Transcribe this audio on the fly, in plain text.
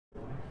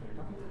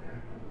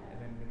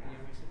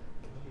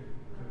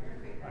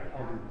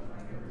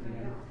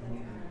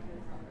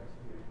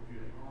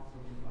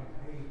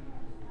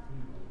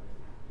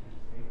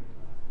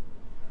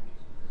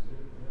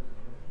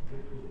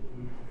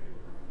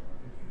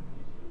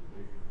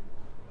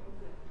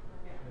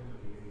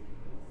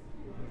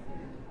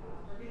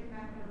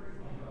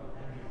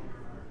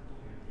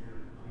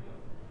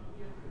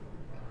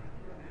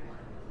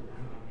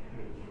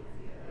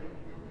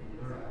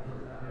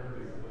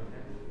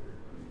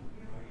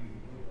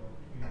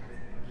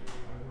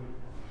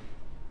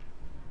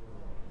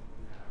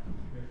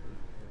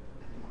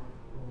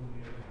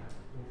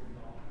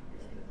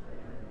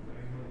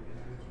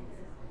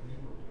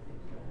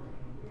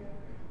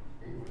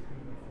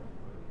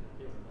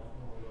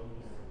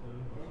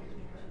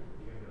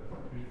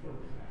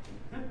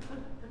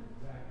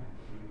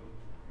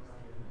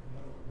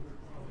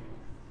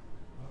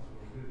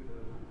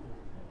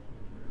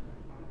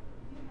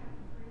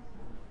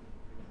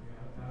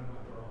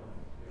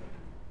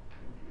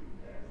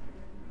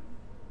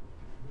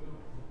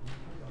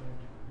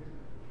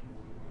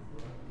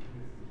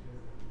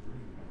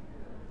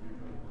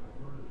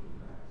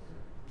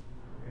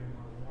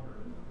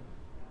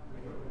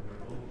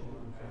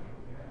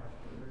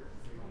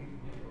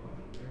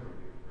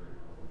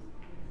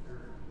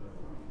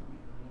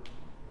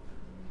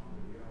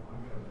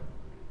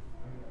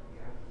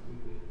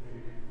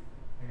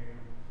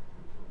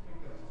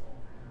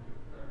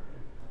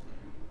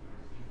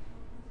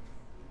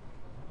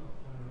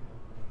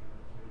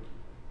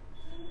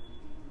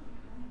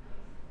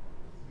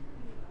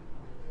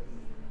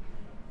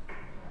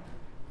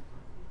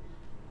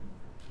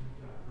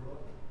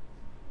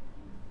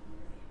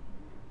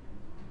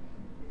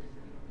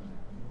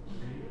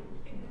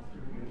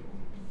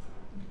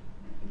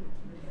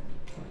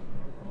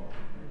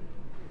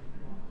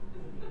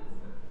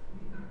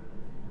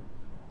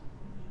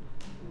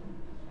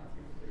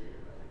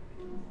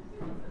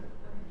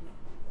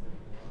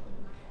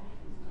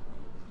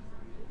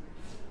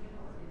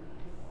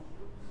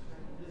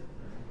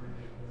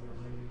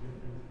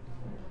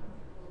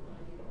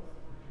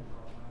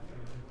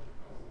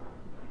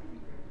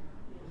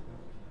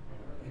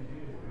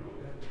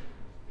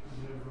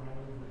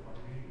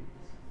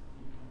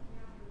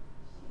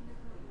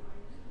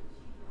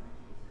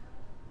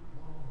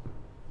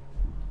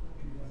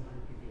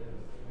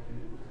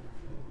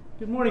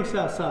Good morning,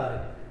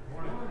 Southside.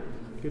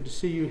 Good to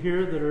see you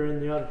here that are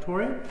in the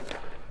auditorium.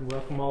 And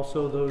welcome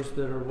also those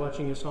that are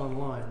watching us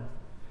online.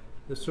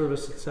 The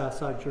service at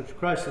Southside Church of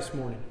Christ this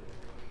morning.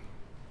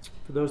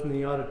 For those in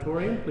the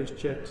auditorium, please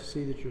check to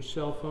see that your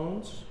cell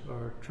phones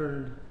are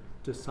turned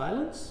to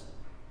silence.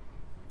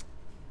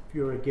 If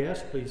you're a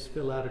guest, please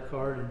fill out a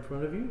card in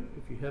front of you,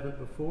 if you haven't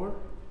before,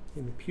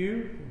 in the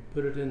pew, and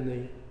put it in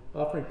the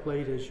offering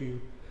plate as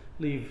you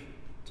leave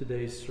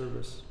today's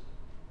service.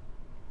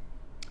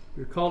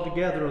 You're called to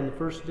gather on the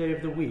first day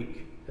of the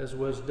week, as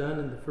was done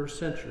in the first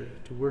century,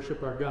 to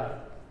worship our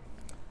God.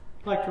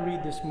 I'd like to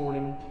read this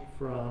morning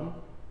from,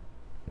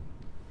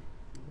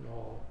 and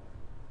I'll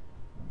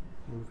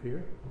move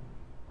here,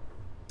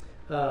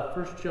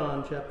 1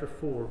 John chapter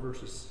 4,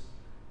 verses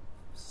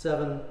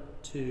 7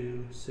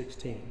 to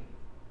 16.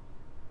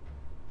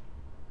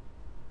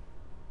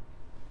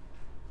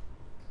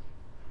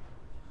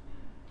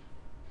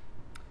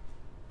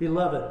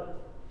 Beloved,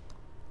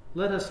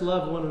 let us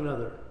love one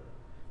another,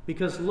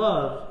 because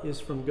love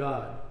is from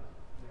God.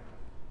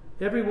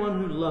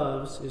 Everyone who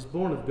loves is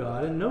born of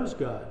God and knows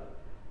God.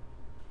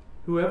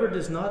 Whoever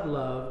does not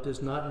love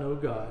does not know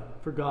God,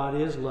 for God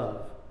is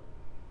love.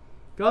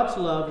 God's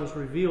love was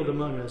revealed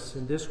among us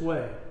in this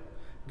way.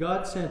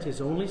 God sent his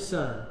only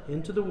Son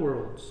into the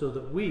world so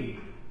that we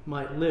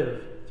might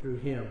live through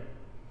him.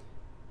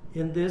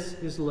 In this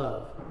is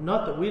love,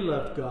 not that we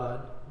loved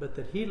God, but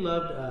that he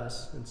loved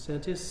us and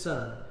sent his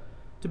Son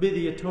to be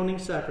the atoning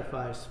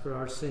sacrifice for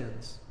our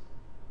sins.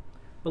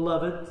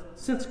 Beloved,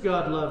 since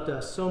God loved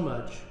us so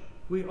much,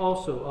 we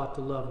also ought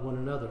to love one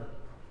another.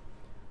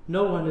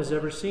 No one has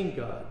ever seen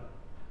God.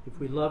 If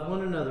we love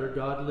one another,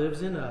 God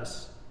lives in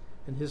us,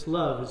 and his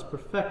love is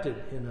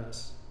perfected in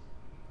us.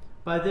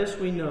 By this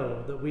we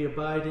know that we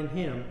abide in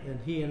him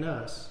and he in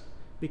us,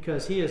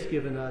 because he has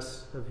given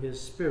us of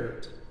his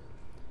Spirit.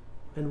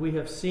 And we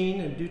have seen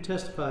and do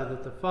testify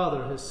that the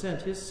Father has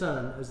sent his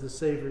Son as the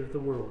Savior of the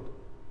world.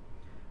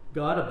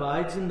 God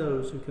abides in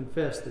those who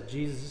confess that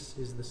Jesus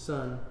is the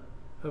Son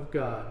of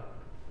God,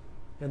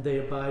 and they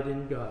abide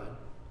in God.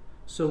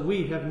 So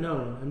we have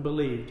known and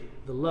believed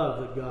the love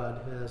that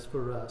God has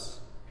for us.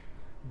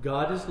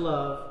 God is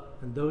love,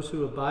 and those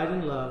who abide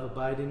in love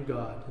abide in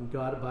God, and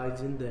God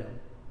abides in them.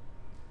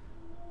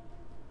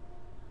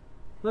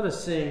 Let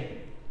us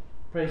sing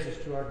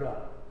praises to our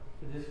God.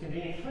 It is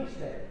convenient. Please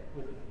stand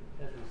with me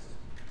as we sing.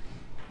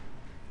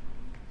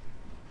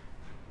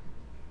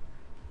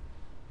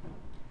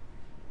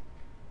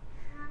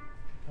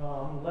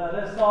 Come, let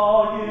us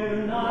all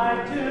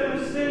unite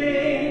to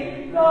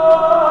sing,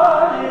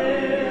 God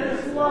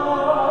is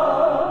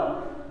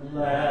love.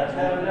 Let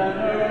heaven and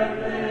earth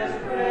his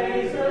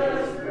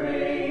praises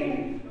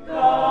bring,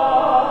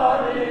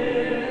 God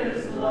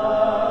is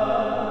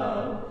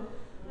love.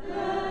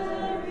 Let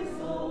every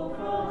soul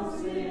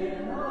from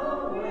sin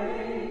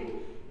awake,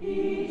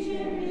 each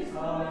in his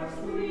heart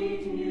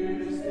sweet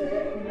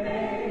music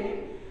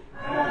make,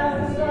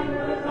 and sing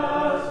with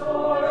us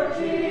for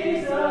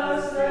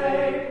Jesus'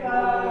 sake.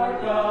 Our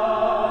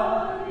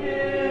God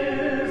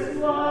is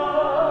love.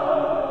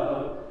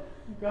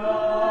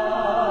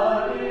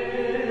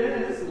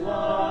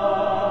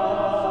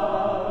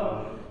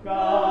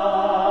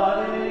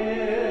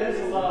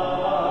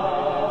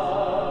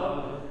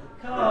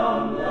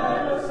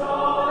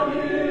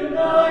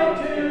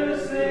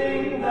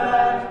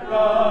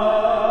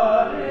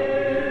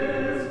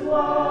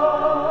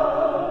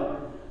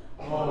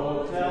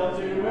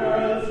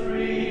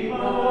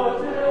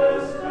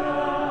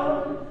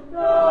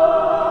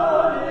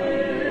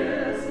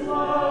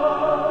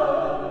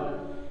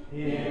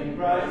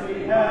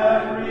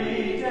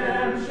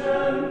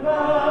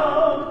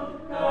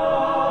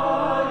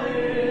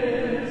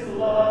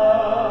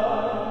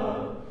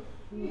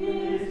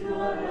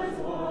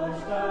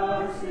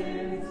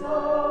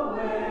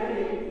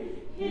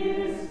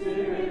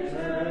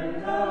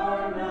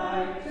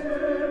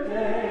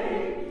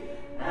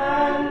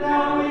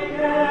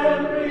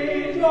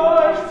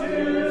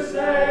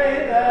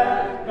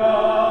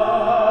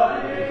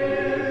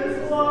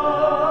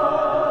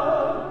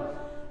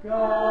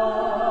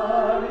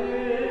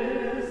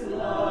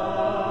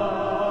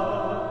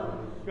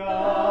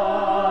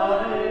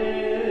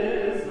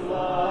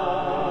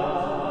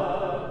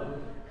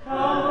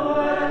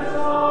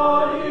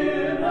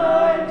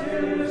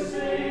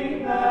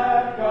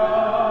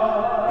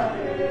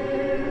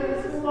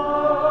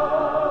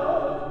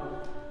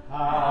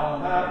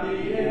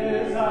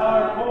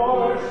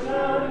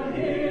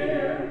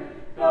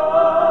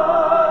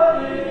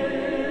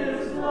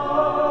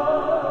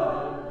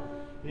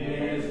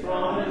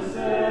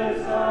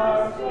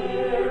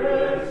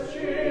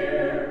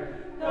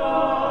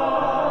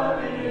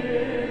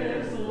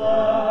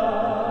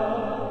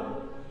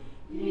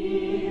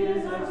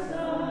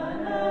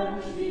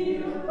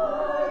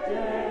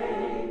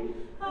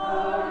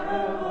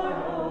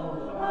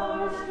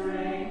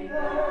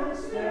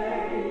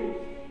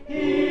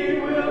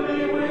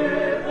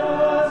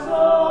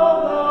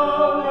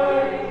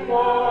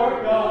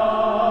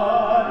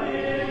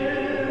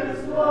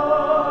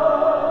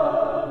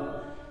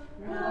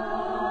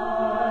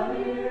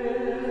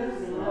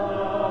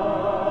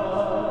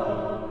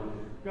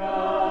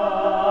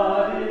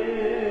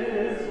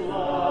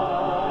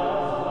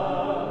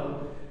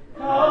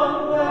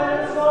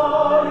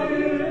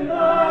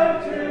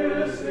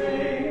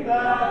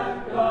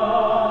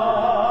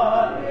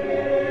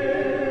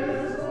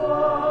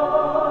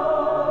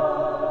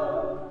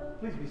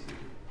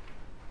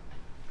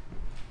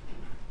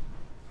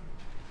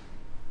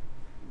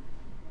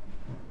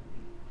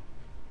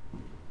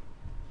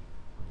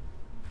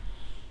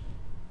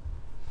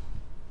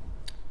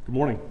 Good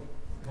morning.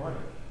 Good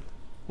morning.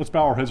 Let's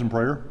bow our heads in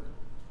prayer.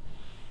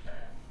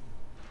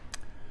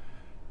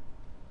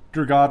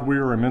 Dear God, we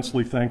are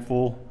immensely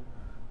thankful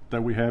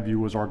that we have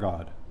you as our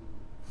God.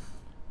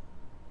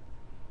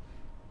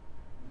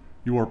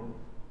 You are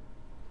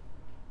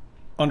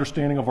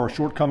understanding of our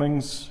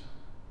shortcomings,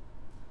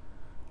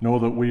 know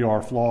that we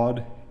are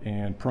flawed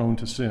and prone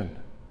to sin,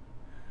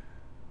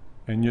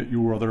 and yet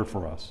you are there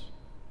for us.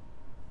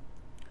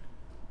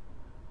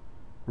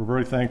 We're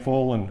very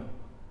thankful and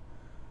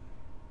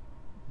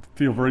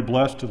feel very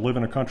blessed to live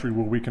in a country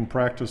where we can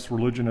practice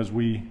religion as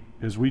we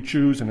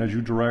choose and as you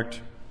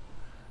direct.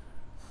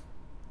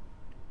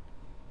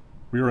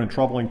 We are in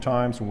troubling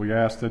times, and we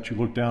ask that you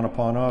look down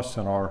upon us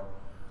and our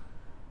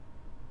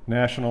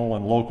national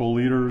and local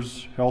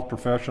leaders, health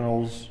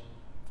professionals,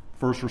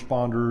 first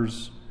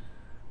responders,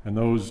 and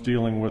those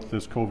dealing with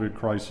this COVID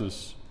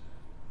crisis.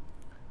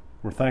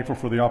 We're thankful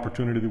for the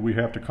opportunity that we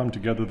have to come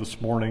together this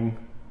morning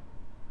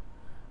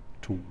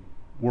to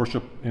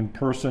worship in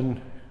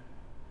person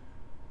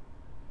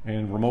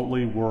and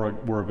remotely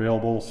we're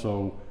available.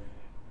 So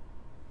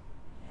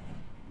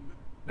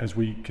as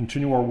we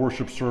continue our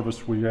worship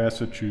service, we ask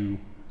that you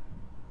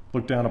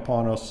look down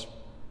upon us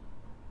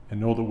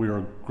and know that we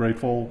are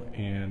grateful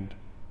and,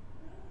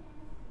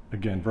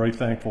 again, very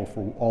thankful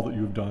for all that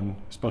you've done,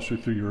 especially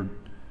through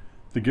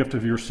the gift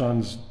of your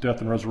Son's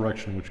death and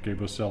resurrection, which gave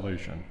us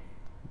salvation.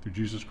 Through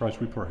Jesus Christ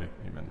we pray.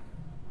 Amen.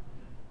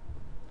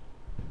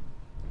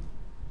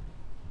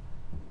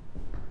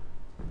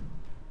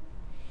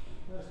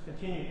 Let's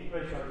continue to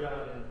praise our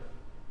God in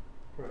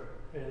prayer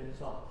and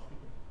song.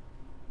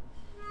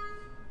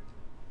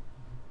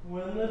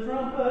 When the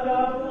trumpet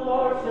of the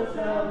Lord shall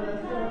sound,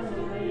 and there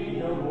shall be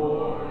no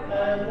war,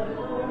 and the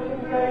Lord in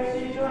grace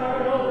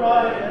eternal,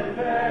 bright and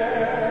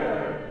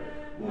fair.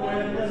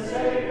 When the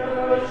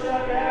Savior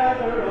shall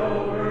gather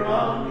over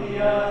on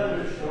the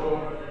other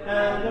shore,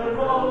 and the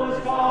roll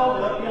is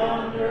called up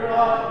yonder,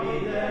 I'll be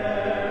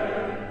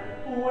there.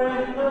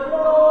 When the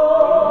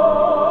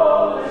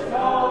roll is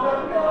called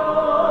up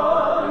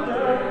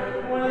yonder,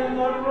 when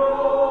the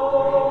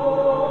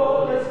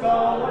roll is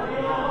called up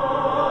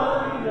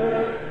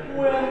yonder,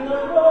 when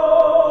the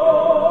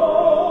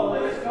roll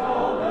is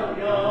called up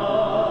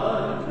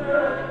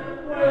yonder,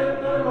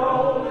 when the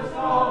roll is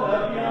called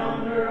up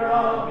yonder,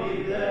 I'll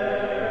be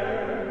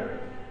there.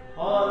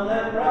 On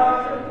that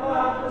bright and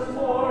cloudless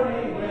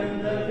morning,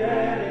 when the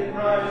dead in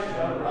Christ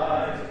shall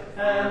rise,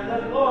 and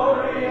the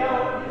glory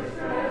of his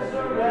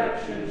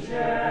resurrection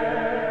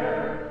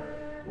share.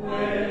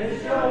 When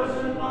his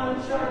chosen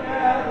ones shall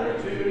gather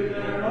to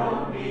their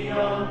home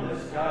beyond the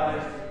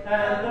skies,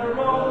 and the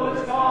roll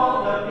is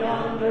called up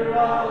yonder,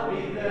 I'll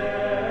be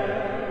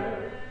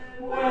there.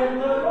 When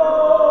the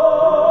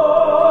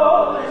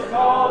roll is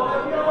called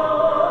up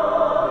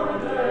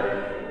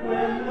yonder,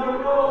 when the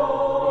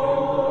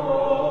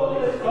roll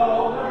is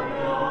called up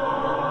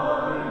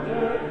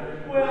yonder,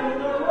 when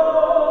the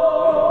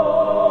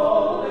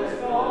roll is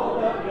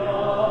called up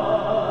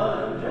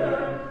yonder,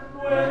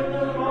 when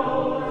the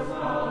roll is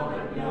called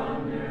up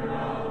yonder,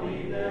 I'll be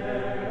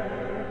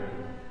there.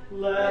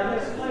 Let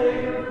us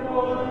labor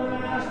for the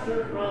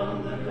Master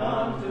from the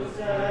dawn till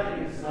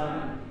setting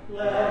sun.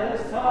 Let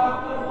us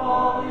talk of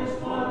all his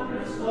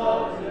wondrous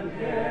loves and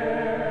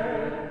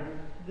care.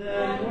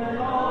 Then when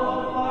all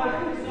of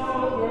life is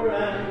over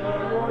and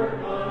our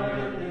work on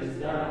earth is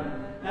done,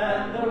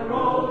 and the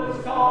roll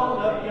is called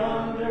up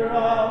yonder,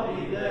 I'll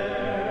be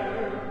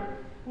there.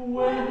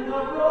 When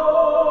the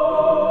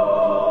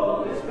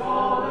roll is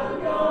called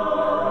up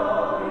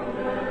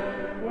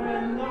yonder,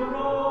 when the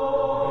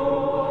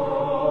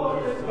roll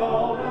is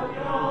called up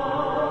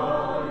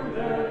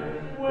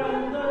yonder,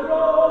 when the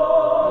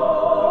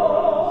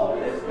roll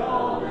is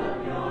called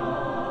up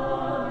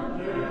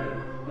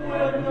yonder,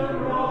 when the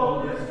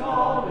roll is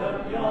called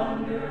up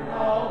yonder,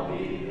 I'll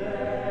be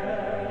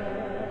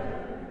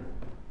there.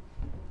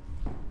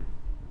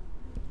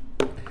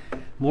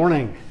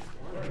 Morning.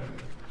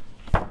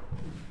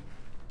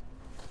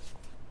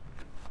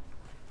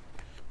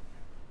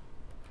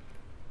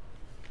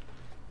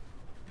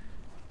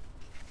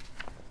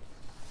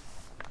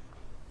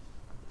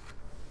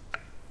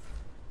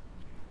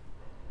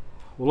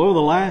 Well, over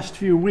the last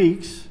few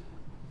weeks,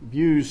 we've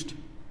used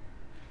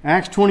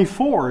Acts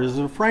 24 as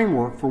a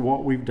framework for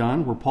what we've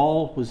done, where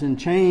Paul was in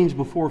chains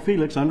before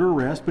Felix under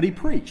arrest, but he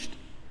preached.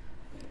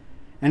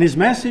 And his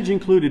message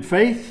included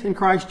faith in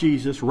Christ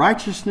Jesus,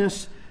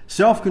 righteousness,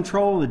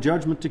 self-control, and the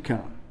judgment to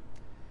come.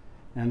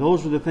 And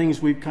those are the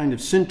things we've kind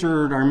of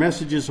centered our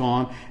messages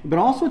on. But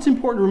also it's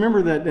important to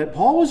remember that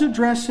Paul was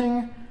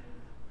addressing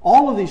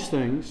all of these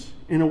things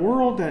in a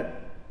world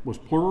that was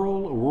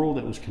plural, a world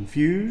that was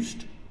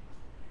confused.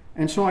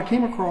 And so I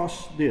came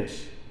across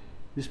this.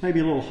 This may be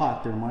a little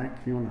hot there, Mike,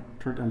 if you want to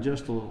turn it down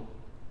just a little.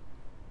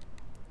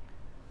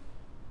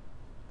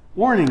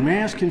 Warning,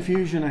 mass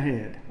confusion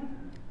ahead.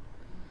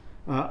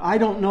 I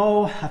don't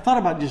know, I thought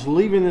about just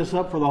leaving this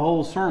up for the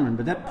whole sermon,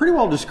 but that pretty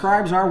well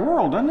describes our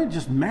world, doesn't it?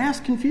 Just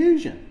mass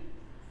confusion.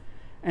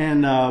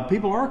 And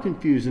people are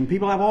confused, and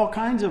people have all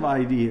kinds of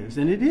ideas,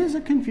 and it is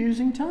a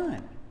confusing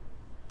time.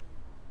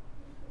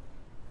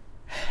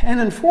 And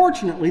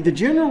unfortunately, the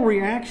general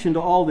reaction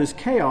to all this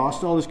chaos,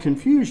 to all this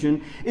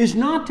confusion, is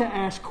not to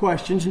ask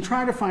questions and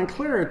try to find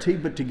clarity,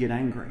 but to get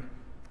angry.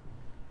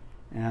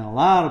 And a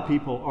lot of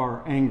people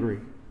are angry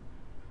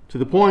to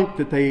the point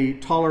that they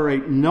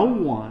tolerate no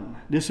one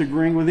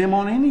disagreeing with them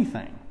on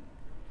anything.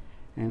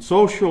 And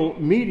social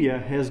media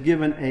has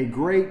given a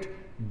great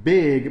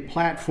big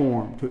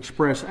platform to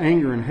express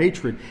anger and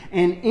hatred.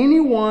 And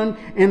anyone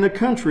in the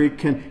country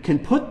can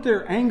put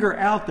their anger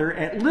out there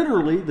at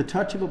literally the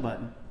touch of a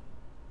button.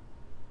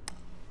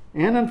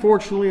 And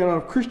unfortunately, a lot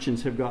of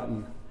Christians have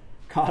gotten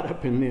caught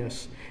up in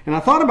this. And I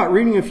thought about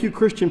reading a few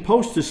Christian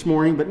posts this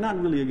morning, but not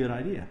really a good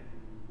idea.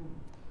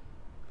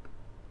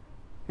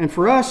 And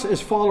for us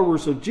as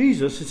followers of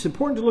Jesus, it's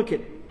important to look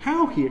at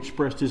how he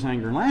expressed his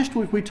anger. And last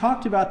week we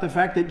talked about the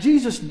fact that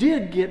Jesus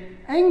did get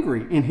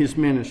angry in his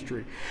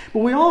ministry. But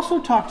we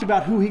also talked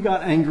about who he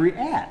got angry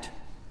at.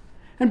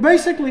 And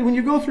basically, when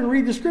you go through and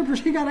read the scriptures,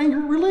 he got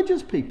angry at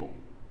religious people.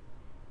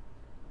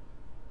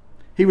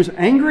 He was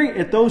angry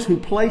at those who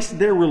placed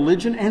their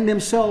religion and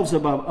themselves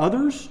above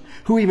others,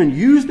 who even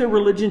used their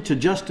religion to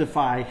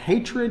justify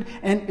hatred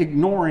and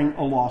ignoring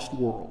a lost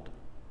world.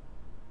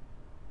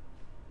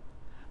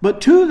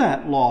 But to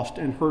that lost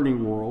and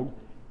hurting world,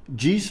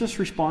 Jesus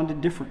responded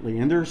differently.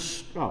 And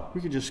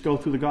we could just go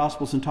through the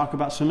Gospels and talk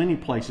about so many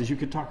places. You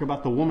could talk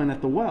about the woman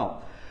at the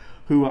well,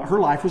 who her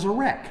life was a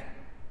wreck.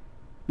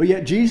 But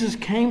yet Jesus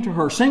came to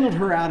her, singled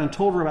her out, and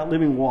told her about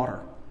living water.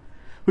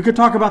 We could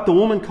talk about the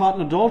woman caught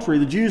in adultery.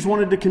 The Jews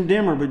wanted to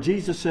condemn her, but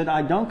Jesus said,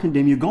 I don't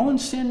condemn you. Go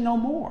and sin no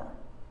more.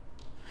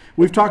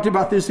 We've talked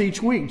about this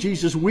each week.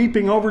 Jesus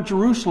weeping over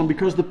Jerusalem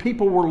because the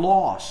people were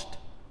lost.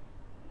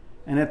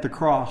 And at the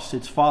cross,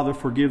 it's, Father,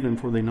 forgive them,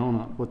 for they know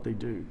not what they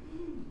do.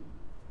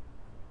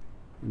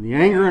 And the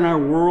anger in our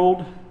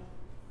world,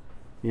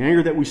 the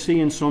anger that we see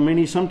in so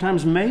many,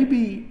 sometimes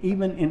maybe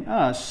even in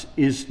us,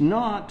 is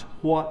not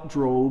what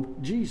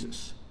drove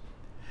Jesus.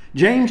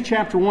 James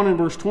chapter 1 and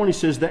verse 20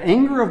 says, the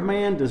anger of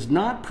man does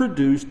not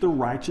produce the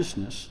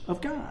righteousness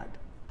of God.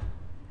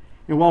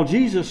 And while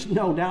Jesus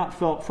no doubt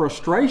felt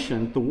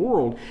frustration at the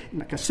world,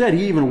 like I said,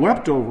 he even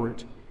wept over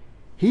it,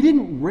 he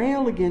didn't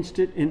rail against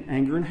it in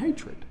anger and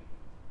hatred.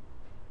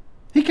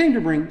 He came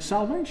to bring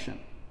salvation.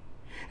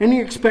 And he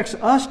expects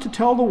us to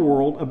tell the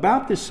world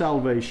about this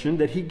salvation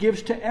that he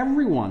gives to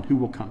everyone who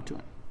will come to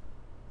him.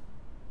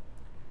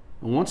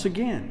 And once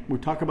again, we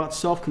talk about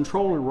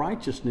self-control and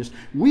righteousness.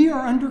 We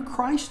are under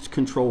Christ's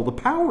control, the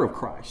power of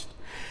Christ.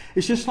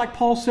 It's just like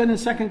Paul said in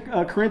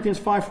 2 Corinthians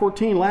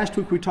 5:14. Last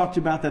week we talked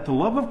about that the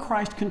love of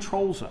Christ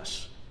controls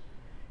us.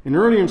 And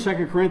earlier in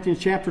 2 Corinthians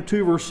chapter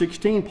 2, verse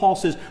 16, Paul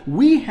says,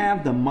 we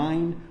have the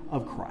mind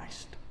of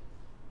Christ.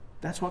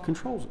 That's what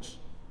controls us.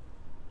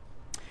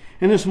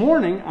 And this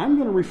morning, I'm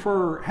going to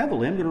refer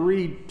heavily, I'm going to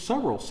read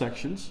several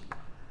sections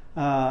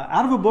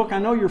out of a book I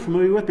know you're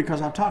familiar with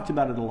because I've talked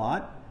about it a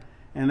lot.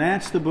 And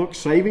that's the book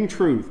Saving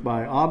Truth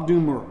by Abdu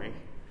Murray.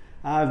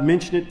 I've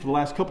mentioned it for the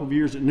last couple of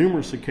years at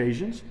numerous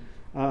occasions.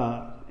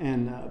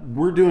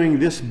 We're doing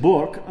this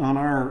book on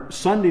our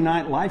Sunday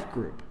night life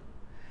group.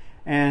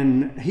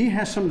 And he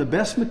has some of the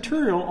best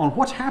material on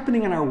what's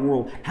happening in our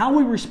world, how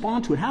we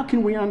respond to it, how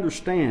can we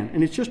understand.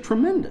 And it's just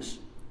tremendous.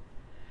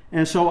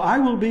 And so I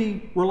will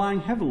be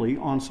relying heavily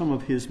on some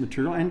of his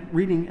material and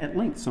reading at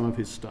length some of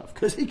his stuff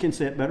because he can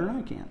say it better than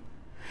I can.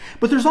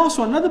 But there's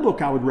also another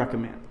book I would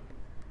recommend.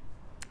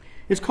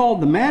 It's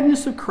called The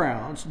Madness of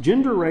Crowds,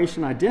 Gender, Race,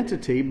 and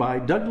Identity by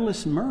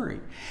Douglas Murray.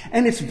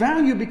 And it's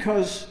valued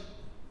because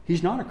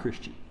he's not a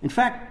Christian. In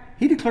fact,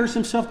 he declares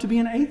himself to be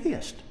an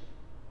atheist.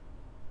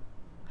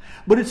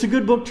 But it's a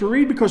good book to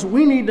read because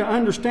we need to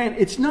understand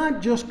it's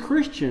not just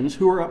Christians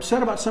who are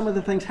upset about some of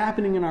the things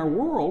happening in our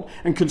world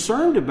and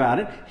concerned about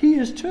it. He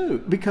is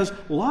too, because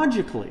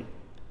logically,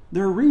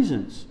 there are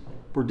reasons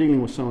for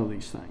dealing with some of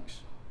these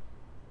things.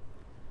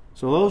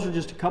 So those are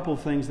just a couple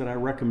of things that I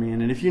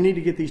recommend. And if you need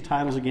to get these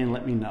titles again,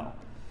 let me know.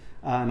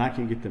 And I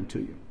can get them to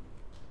you.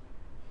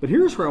 But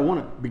here's where I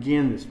want to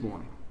begin this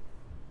morning.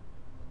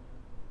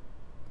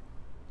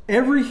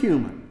 Every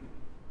human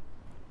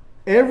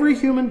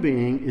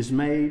being is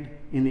made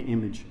in the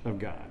image of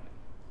God.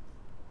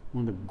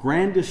 One of the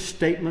grandest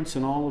statements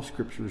in all of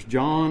Scripture is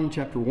Genesis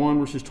chapter 1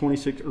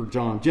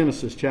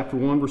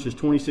 verses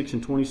 26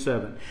 and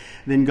 27.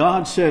 Then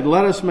God said,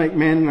 let us make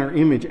man in our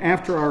image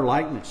after our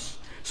likeness.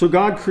 So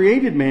God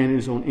created man in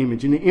his own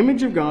image. In the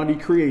image of God he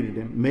created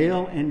him.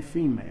 Male and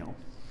female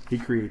he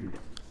created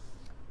them.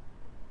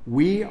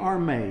 We are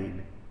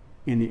made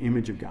in the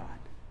image of God,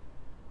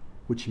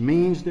 which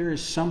means there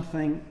is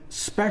something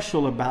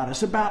special about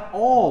us, about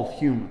all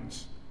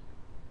humans.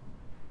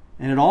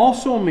 And it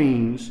also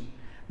means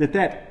that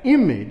that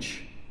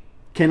image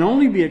can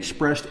only be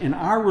expressed in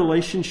our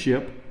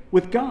relationship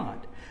with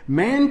God.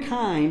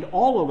 Mankind,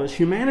 all of us,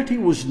 humanity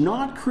was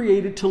not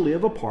created to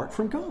live apart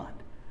from God.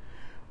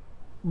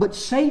 But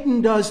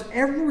Satan does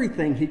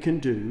everything he can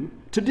do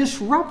to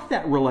disrupt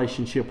that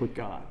relationship with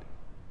God.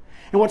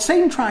 And what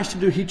Satan tries to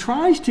do, he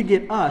tries to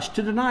get us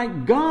to deny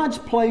God's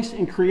place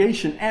in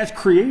creation as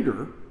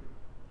creator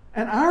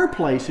and our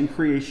place in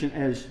creation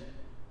as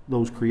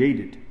those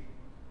created.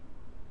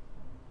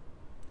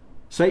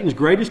 Satan's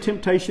greatest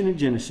temptation in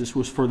Genesis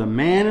was for the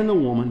man and the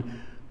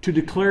woman to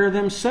declare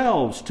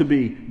themselves to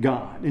be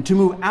God and to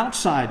move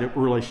outside of a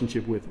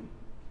relationship with Him.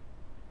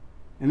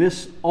 And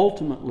this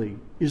ultimately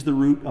is the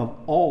root of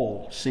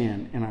all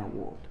sin in our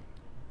world.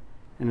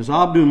 And as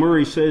Abdu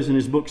Murray says in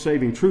his book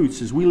Saving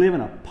Truths, is we live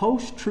in a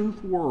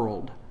post-truth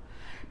world.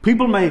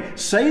 People may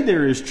say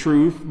there is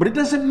truth, but it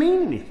doesn't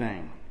mean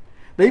anything.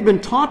 They've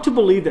been taught to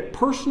believe that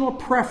personal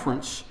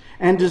preference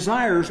and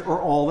desires are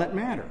all that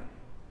matter.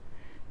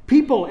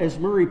 People, as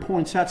Murray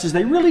points out, says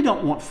they really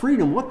don't want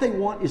freedom. What they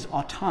want is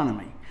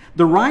autonomy.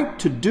 The right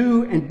to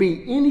do and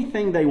be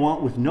anything they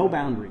want with no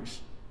boundaries.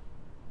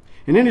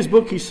 And in his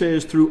book he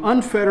says, through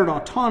unfettered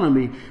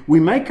autonomy, we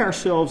make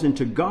ourselves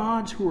into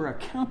gods who are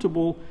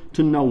accountable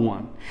to no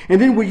one. And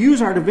then we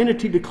use our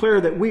divinity to declare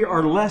that we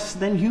are less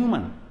than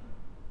human.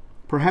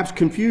 Perhaps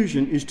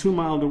confusion is too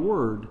mild a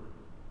word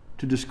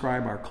to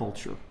describe our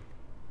culture.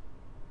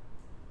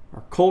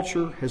 Our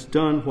culture has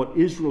done what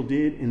Israel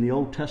did in the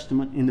Old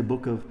Testament in the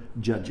book of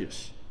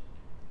Judges.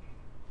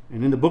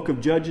 And in the book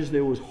of Judges,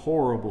 there was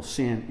horrible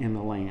sin in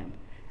the land.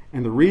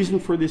 And the reason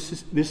for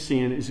this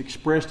sin is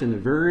expressed in the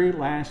very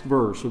last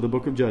verse of the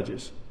book of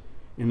Judges.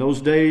 In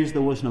those days,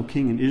 there was no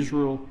king in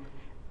Israel.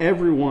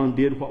 Everyone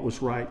did what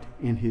was right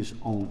in his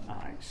own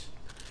eyes.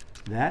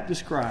 That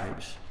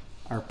describes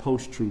our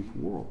post-truth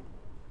world.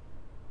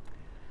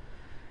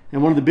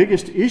 And one of the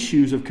biggest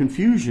issues of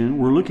confusion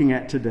we're looking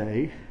at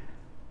today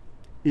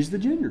is the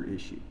gender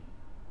issue.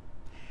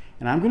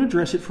 And I'm going to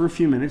address it for a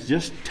few minutes,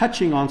 just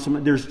touching on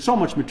some. There's so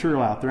much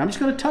material out there. I'm just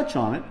going to touch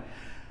on it,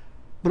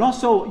 but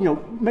also,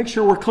 make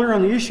sure we're clear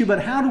on the issue,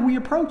 but how do we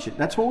approach it?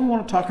 That's what we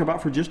want to talk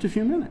about for just a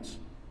few minutes.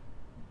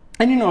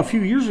 And a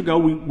few years ago,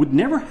 we would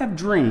never have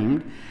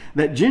dreamed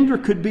that gender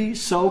could be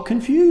so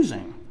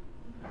confusing.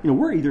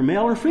 We're either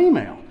male or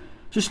female.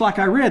 Just like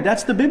I read,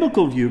 that's the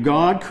biblical view.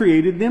 God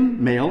created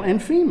them male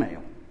and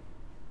female.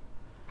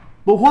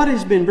 But what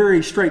has been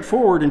very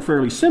straightforward and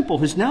fairly simple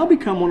has now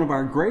become one of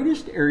our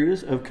greatest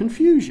areas of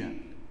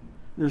confusion.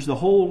 There's the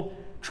whole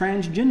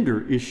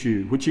transgender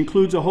issue, which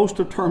includes a host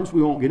of terms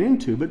we won't get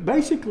into. But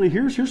basically,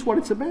 here's what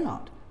it's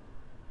about.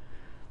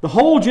 The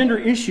whole gender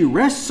issue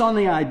rests on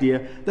the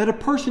idea that a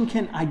person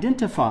can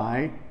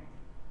identify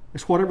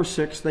as whatever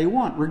sex they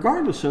want,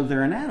 regardless of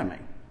their anatomy.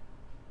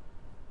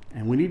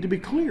 And we need to be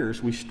clear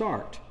as we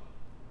start.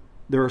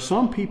 There are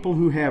some people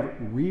who have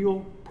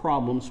real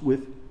problems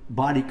with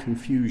body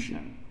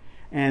confusion.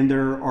 And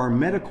there are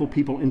medical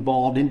people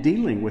involved in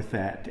dealing with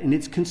that. And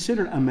it's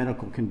considered a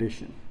medical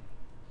condition.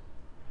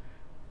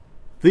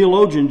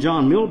 Theologian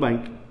John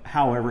Milbank,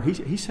 however,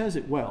 he says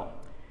it well.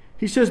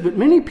 He says, but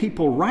many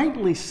people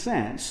rightly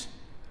sense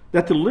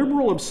that the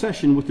liberal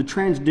obsession with the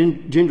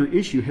transgender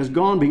issue has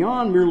gone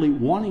beyond merely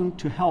wanting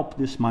to help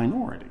this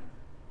minority.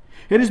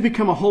 It has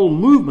become a whole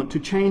movement to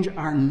change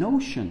our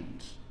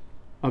notions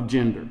of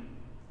gender.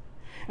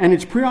 And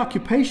its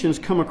preoccupations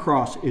come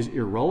across as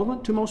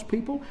irrelevant to most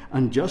people,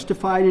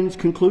 unjustified in its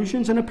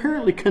conclusions, and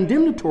apparently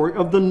condemnatory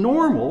of the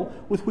normal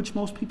with which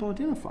most people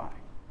identify.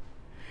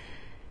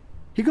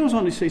 He goes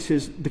on to say,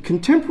 the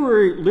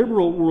contemporary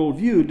liberal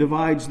worldview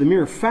divides the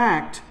mere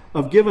fact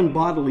of given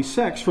bodily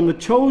sex from the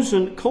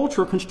chosen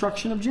cultural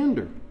construction of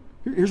gender.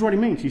 Here's what he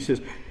means. He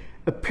says,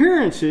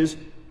 appearances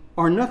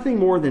are nothing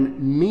more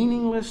than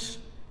meaningless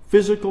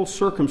physical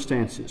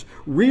circumstances.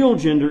 Real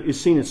gender is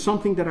seen as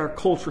something that our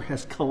culture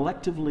has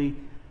collectively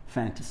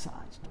fantasized.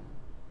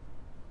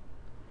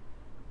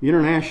 The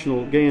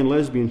International Gay and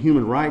Lesbian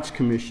Human Rights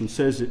Commission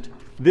says it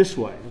this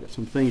way. I've got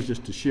some things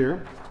just to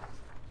share.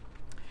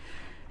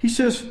 He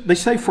says, they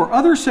say, for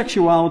other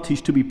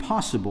sexualities to be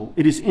possible,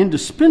 it is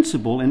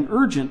indispensable and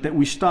urgent that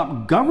we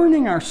stop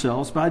governing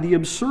ourselves by the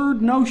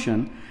absurd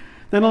notion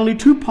that only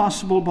two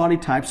possible body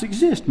types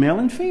exist, male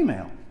and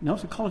female.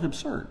 Notice they call it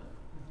absurd.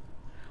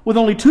 With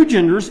only two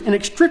genders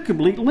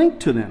inextricably linked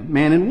to them,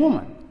 man and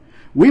woman.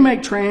 We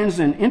make trans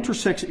and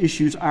intersex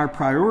issues our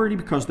priority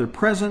because their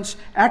presence,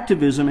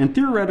 activism, and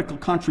theoretical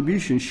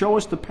contributions show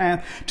us the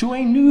path to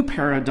a new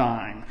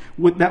paradigm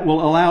that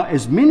will allow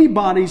as many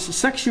bodies,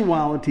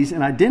 sexualities,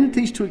 and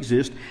identities to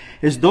exist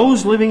as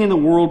those living in the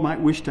world might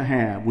wish to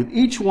have, with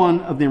each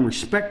one of them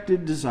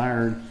respected,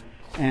 desired,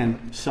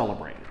 and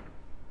celebrated.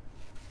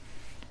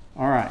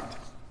 All right.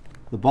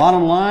 The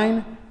bottom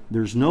line,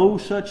 there's no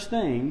such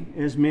thing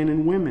as men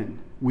and women.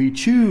 We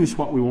choose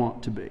what we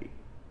want to be.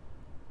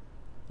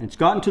 And it's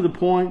gotten to the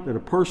point that a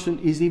person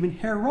is even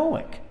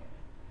heroic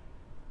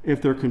if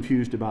they're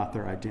confused about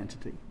their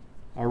identity.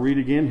 I'll read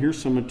again.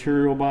 Here's some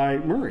material by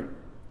Murray.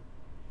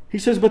 He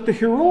says, but the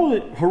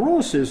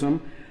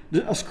heroicism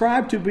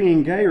ascribed to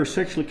being gay or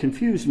sexually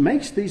confused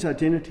makes these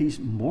identities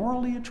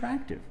morally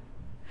attractive.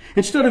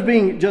 Instead of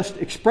being just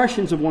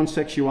expressions of one's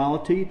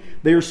sexuality,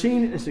 they are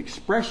seen as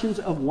expressions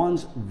of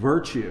one's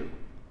virtue.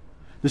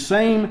 The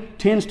same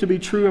tends to be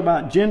true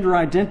about gender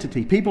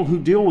identity. People who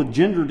deal with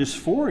gender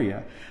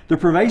dysphoria, the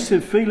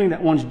pervasive feeling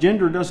that one's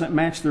gender doesn't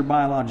match their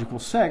biological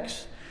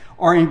sex,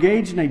 are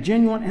engaged in a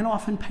genuine and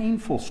often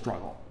painful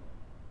struggle.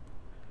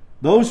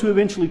 Those who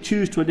eventually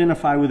choose to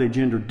identify with a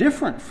gender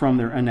different from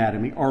their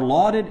anatomy are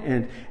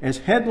lauded as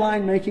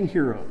headline-making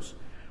heroes.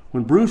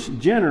 When Bruce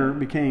Jenner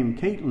became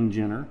Caitlyn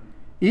Jenner,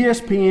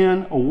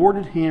 ESPN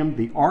awarded him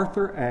the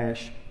Arthur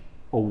Ashe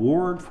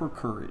Award for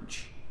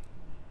Courage.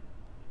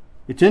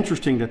 It's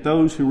interesting that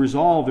those who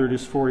resolve their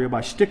dysphoria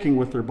by sticking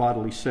with their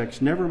bodily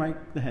sex never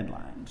make the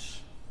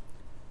headlines.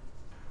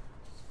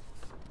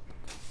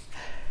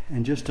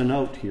 And just a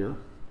note here.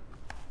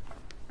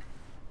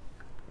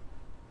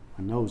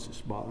 My nose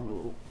is bothering a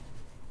little.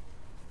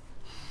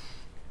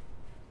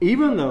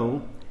 Even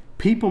though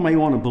people may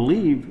want to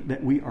believe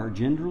that we are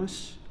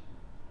genderless,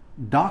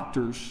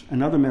 doctors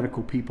and other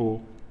medical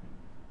people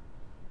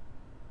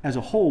as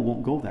a whole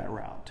won't go that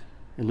route,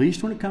 at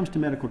least when it comes to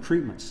medical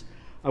treatments.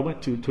 I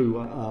went to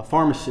a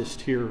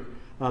pharmacist here,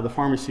 the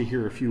pharmacy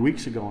here a few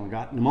weeks ago, and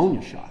got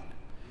pneumonia shot.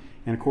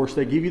 And of course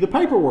they give you the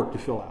paperwork to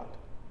fill out.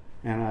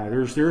 And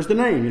there's the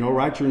name,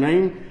 write your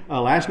name,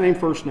 last name,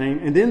 first name.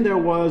 And then there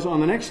was on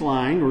the next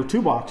line, there were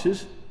 2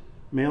 boxes,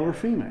 male or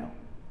female.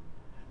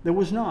 There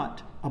was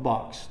not a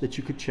box that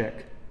you could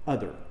check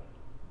other.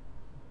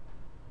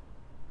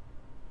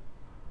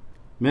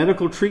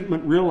 Medical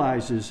treatment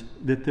realizes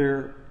that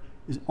there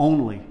is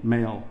only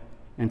male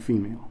and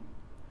female.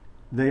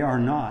 They are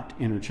not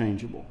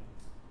interchangeable.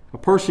 A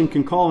person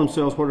can call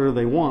themselves whatever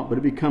they want, but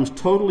it becomes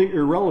totally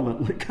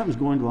irrelevant when it comes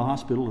going to the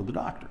hospital or the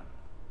doctor.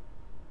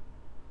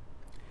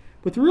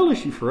 But the real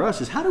issue for us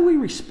is, how do we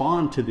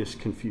respond to this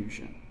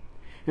confusion?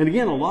 And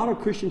again, a lot of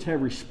Christians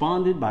have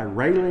responded by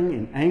railing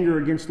in anger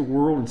against the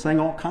world and saying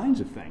all kinds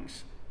of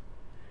things.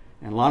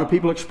 And a lot of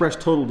people express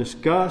total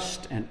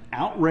disgust and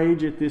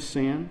outrage at this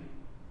sin.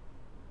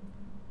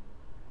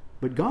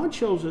 But God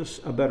shows us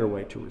a better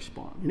way to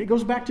respond. And it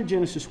goes back to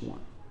Genesis 1.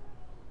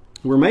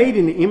 We're made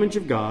in the image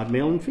of God,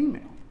 male and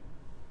female.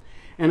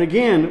 And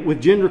again,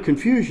 with gender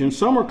confusion,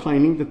 some are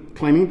claiming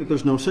that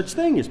there's no such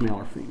thing as male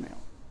or female.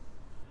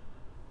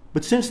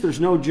 But since there's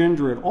no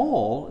gender at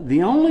all,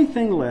 the only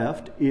thing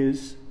left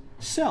is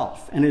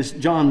self. And as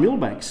John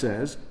Milbank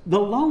says, the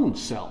lone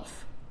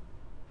self,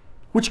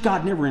 which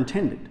God never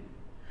intended.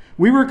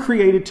 We were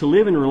created to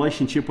live in a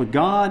relationship with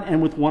God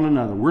and with one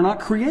another. We're not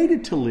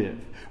created to live.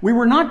 We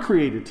were not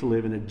created to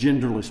live in a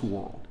genderless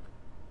world.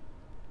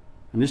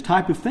 And this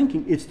type of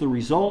thinking, it's the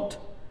result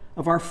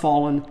of our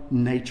fallen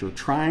nature,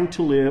 trying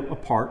to live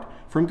apart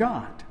from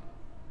God.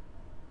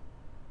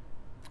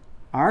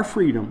 Our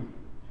freedom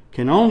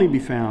can only be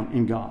found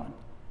in God,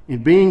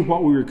 in being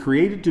what we were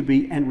created to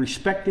be and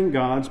respecting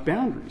God's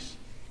boundaries.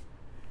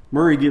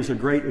 Murray gives a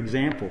great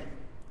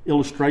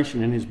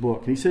illustration in his book.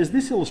 And he says,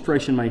 this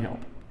illustration may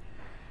help.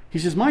 He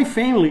says, my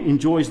family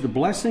enjoys the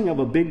blessing of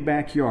a big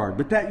backyard,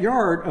 but that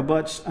yard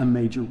abuts a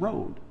major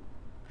road.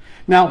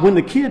 Now, when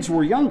the kids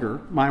were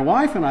younger, my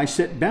wife and I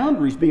set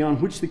boundaries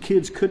beyond which the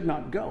kids could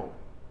not go.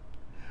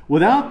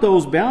 Without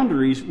those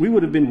boundaries, we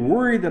would have been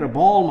worried that a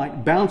ball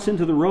might bounce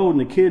into the road, and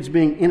the kids,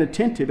 being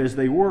inattentive as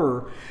they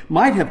were,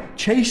 might have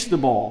chased the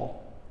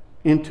ball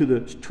into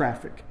the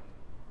traffic.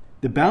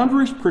 The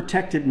boundaries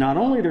protected not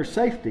only their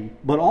safety,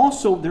 but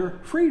also their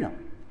freedom.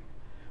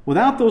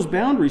 Without those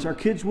boundaries, our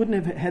kids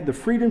wouldn't have had the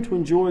freedom to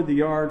enjoy the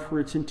yard for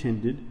its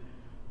intended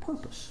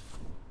purpose.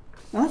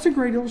 Now, that's a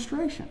great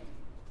illustration.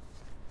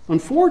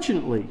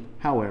 Unfortunately,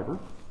 however,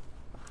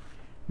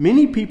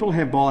 many people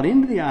have bought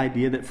into the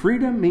idea that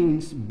freedom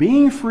means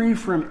being free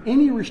from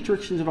any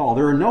restrictions at all.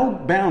 There are no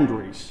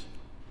boundaries.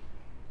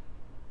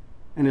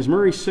 And as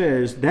Murray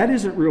says, that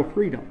isn't real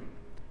freedom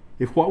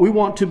if what we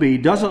want to be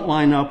doesn't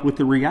line up with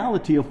the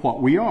reality of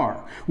what we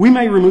are. We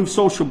may remove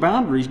social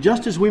boundaries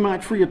just as we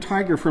might free a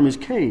tiger from his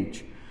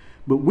cage,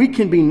 but we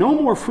can be no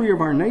more free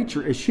of our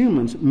nature as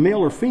humans, male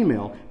or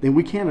female, than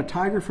we can a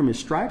tiger from his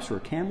stripes or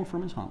a camel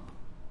from his hump.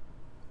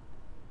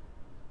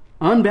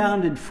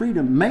 Unbounded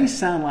freedom may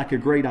sound like a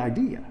great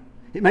idea.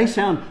 It may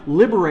sound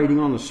liberating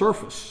on the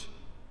surface.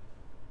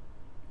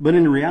 But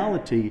in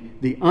reality,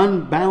 the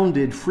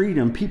unbounded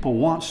freedom people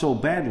want so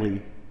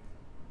badly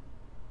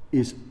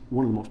is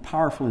one of the most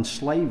powerful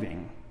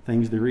enslaving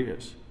things there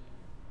is.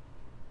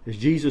 As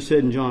Jesus said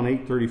in John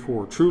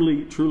 8:34,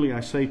 truly, truly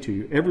I say to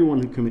you,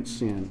 everyone who commits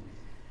sin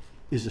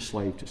is a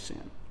slave to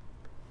sin.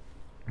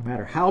 No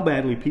matter how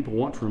badly people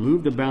want to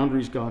remove the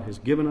boundaries God has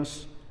given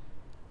us,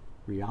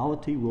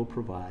 reality will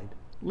provide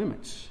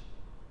limits.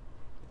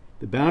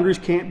 The boundaries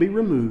can't be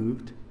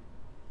removed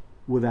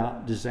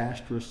without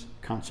disastrous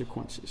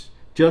consequences.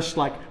 Just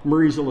like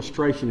Murray's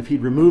illustration, if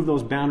he'd removed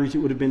those boundaries, it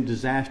would have been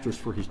disastrous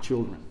for his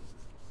children.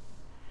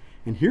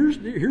 And here's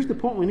the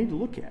point we need to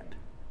look at.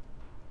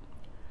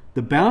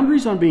 The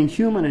boundaries on being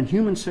human and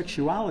human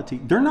sexuality,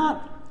 God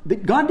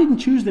didn't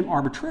choose them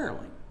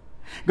arbitrarily.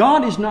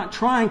 God is not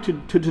trying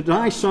to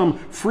deny some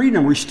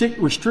freedom,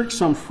 restrict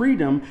some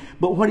freedom,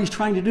 but what he's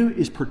trying to do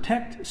is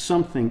protect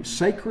something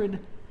sacred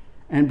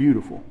and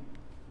beautiful.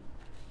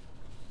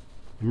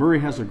 Murray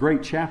has a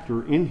great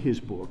chapter in his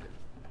book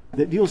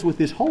that deals with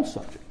this whole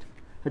subject.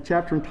 A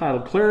chapter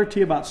entitled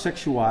Clarity About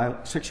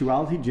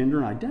Sexuality, Gender,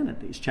 and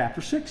Identity. It's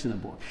chapter 6 in the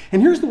book.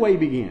 And here's the way he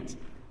begins.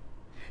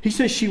 He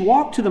says, she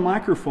walked to the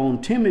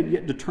microphone, timid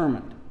yet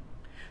determined.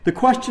 The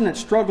question that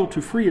struggled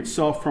to free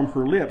itself from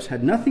her lips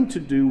had nothing to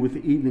do with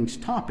the evening's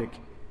topic,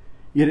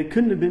 yet it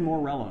couldn't have been more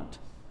relevant.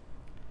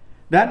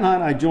 That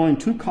night I joined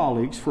 2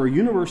 colleagues for a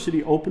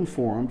university open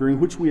forum during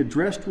which we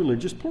addressed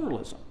religious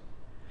pluralism.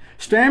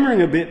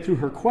 Stammering a bit through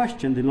her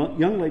question, the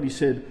young lady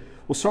said,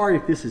 "Well, sorry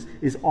if this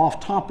is off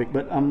topic,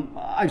 but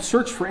I've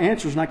searched for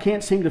answers and I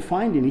can't seem to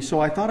find any, so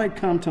I thought I'd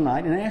come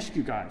tonight and ask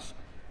you guys,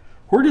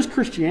 where does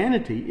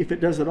Christianity, if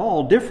it does at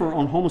all, differ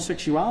on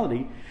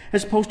homosexuality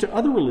as opposed to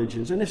other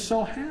religions, and if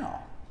so, how?"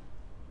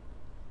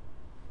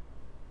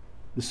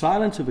 The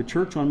silence of a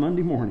church on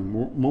Monday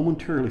morning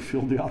momentarily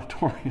filled the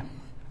auditorium.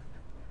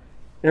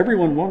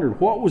 Everyone wondered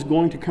what was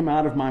going to come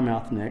out of my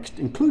mouth next,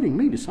 including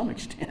me to some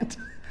extent.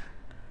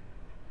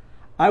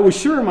 I was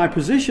sure of my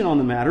position on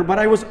the matter, but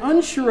I was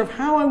unsure of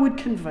how I would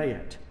convey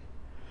it.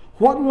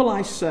 What will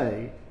I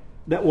say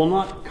that will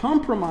not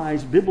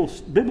compromise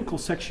biblical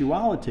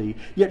sexuality,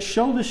 yet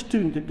show the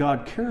student that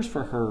God cares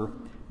for her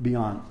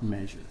beyond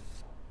measure?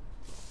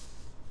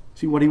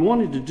 See, what he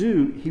wanted to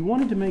do, he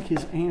wanted to make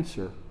his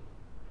answer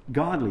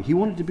godly. He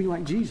wanted to be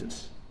like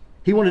Jesus.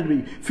 He wanted to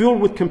be filled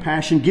with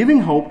compassion, giving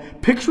hope,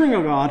 picturing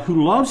a God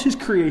who loves his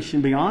creation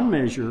beyond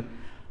measure,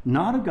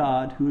 not a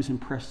God who is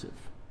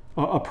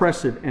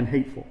oppressive and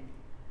hateful.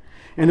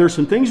 And there are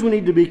some things we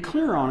need to be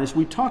clear on as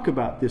we talk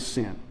about this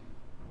sin.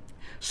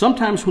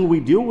 Sometimes when we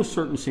deal with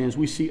certain sins,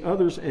 we see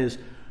others as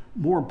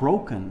more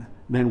broken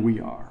than we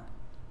are.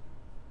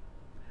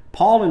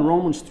 Paul in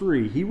Romans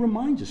 3, he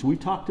reminds us, we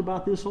talked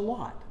about this a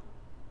lot.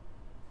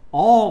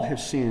 All have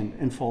sinned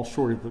and fall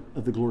short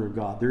of the glory of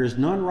God. There is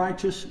none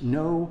righteous,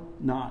 no,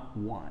 not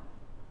one.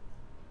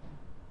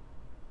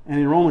 And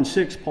in Romans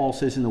 6, Paul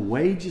says, "And the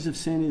wages of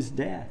sin is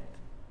death.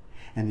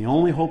 And the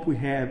only hope we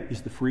have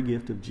is the free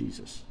gift of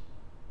Jesus."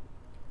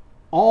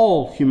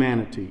 All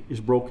humanity is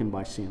broken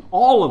by sin.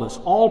 All of us,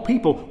 all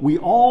people, we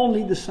all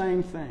need the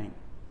same thing,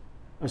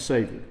 a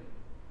Savior.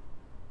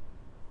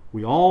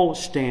 We all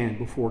stand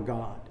before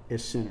God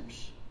as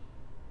sinners,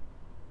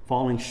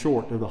 falling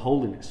short of the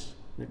holiness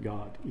that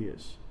God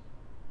is.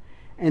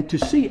 And to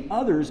see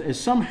others as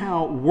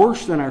somehow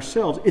worse than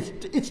ourselves,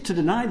 it's to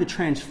deny the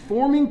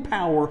transforming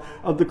power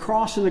of the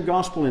cross and the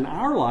gospel in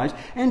our lives,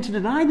 and to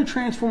deny the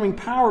transforming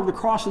power of the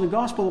cross and the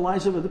gospel in the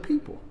lives of other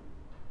people.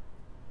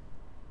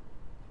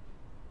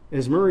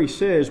 As Murray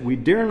says, we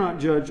dare not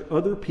judge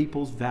other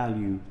people's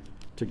value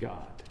to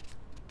God.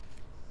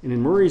 And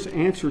in Murray's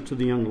answer to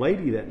the young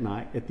lady that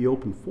night at the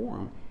open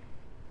forum,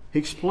 he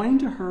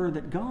explained to her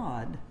that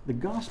God, the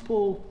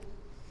gospel,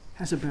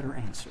 has a better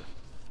answer.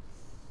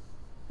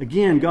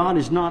 Again, God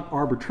is not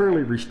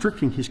arbitrarily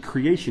restricting his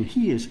creation.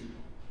 He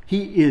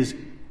is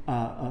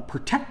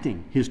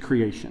protecting his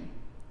creation.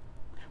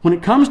 When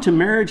it comes to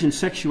marriage and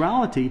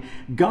sexuality,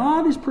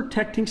 God is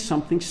protecting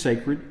something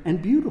sacred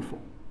and beautiful,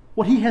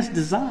 what he has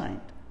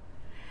designed.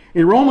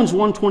 In Romans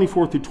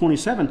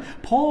 1:24-27,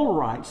 Paul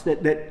writes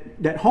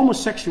that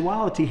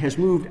homosexuality has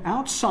moved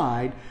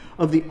outside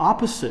of the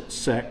opposite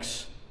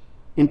sex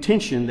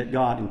intention that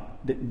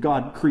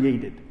God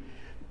created.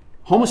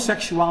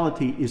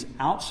 Homosexuality is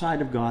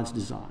outside of God's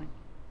design.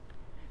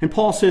 And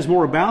Paul says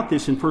more about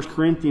this in 1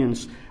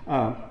 Corinthians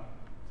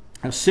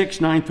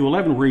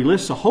 6:9-11, where he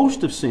lists a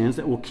host of sins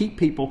that will keep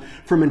people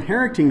from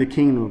inheriting the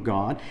kingdom of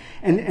God.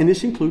 And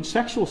this includes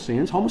sexual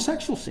sins,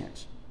 homosexual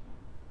sins.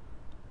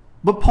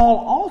 But Paul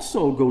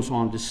also goes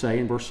on to say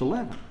in verse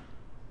 11,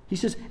 he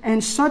says,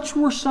 "And such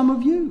were some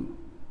of you.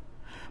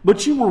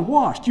 But you were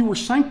washed, you were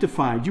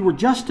sanctified, you were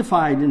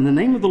justified in the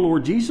name of the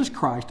Lord Jesus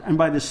Christ and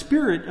by the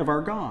Spirit of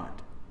our God."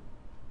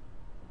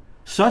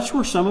 Such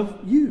were some of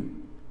you.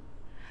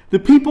 The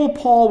people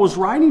Paul was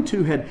writing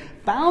to had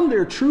found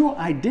their true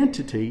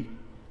identity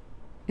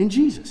in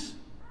Jesus.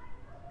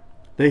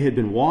 They had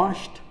been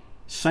washed,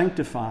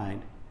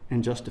 sanctified,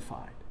 and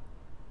justified.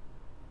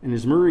 And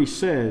as Murray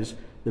says,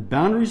 the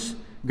boundaries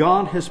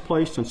God has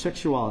placed on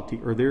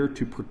sexuality are there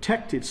to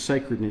protect its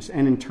sacredness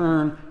and in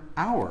turn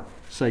our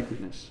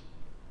sacredness.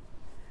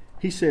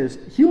 He says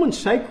human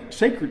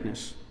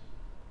sacredness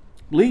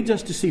leads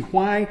us to see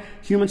why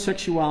human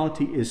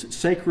sexuality is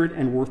sacred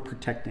and worth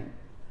protecting.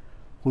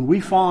 When we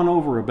fawn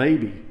over a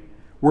baby,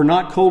 we're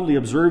not coldly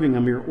observing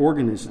a mere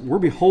organism. We're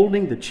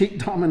beholding the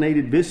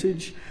cheek-dominated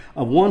visage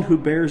of one who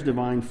bears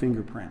divine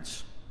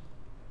fingerprints.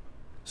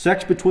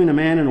 Sex between a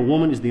man and a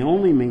woman is the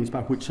only means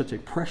by which such a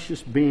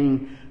precious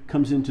being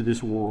comes into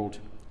this world.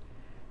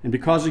 And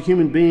because a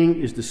human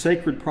being is the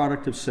sacred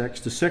product of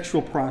sex, the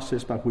sexual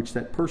process by which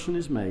that person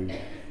is made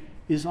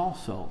is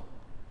also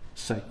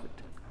sacred.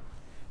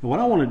 And what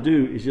I want to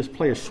do is just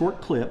play a short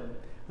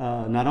clip.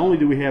 Not only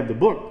do we have the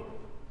book,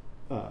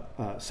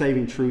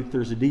 Saving Truth,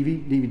 there's a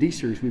DVD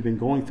series we've been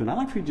going through. And I'd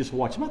like for you to just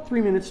watch, about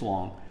 3 minutes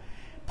long.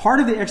 Part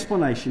of the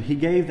explanation he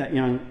gave that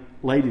young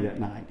lady that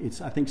night, it's,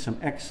 I think, some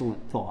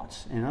excellent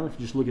thoughts. And I'd like to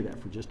just look at that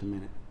for just a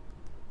minute.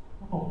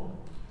 Oh,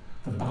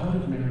 the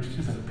bond of marriage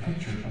is a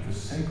picture of the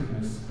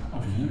sacredness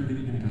of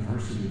unity and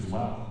diversity as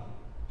well.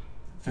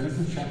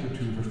 Genesis chapter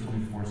 2, verse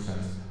 24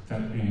 says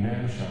that a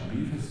man shall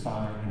leave his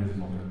father and his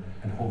mother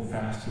and hold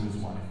fast to his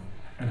wife,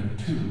 and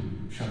the two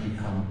shall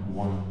become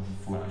one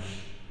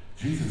flesh.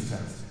 Jesus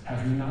says,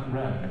 have you not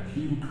read that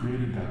he who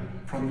created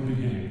them from the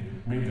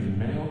beginning made them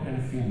male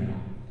and female,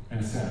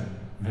 and said,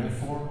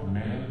 therefore a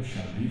man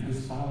shall leave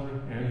his father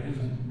and his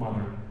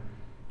mother,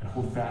 and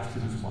hold fast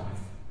to his wife,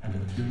 and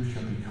the two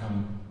shall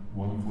become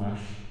one flesh.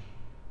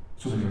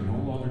 So they are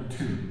no longer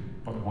two,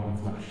 but one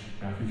flesh.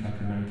 Matthew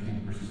chapter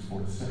 19, verses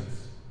 4 to 6.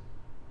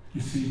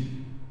 You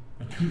see,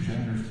 the two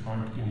genders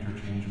aren't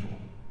interchangeable.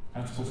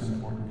 That's what's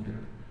important here.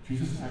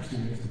 Jesus actually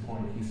makes the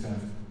point. He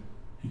says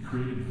he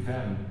created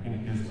them in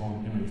his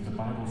own image. The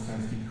Bible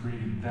says he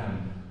created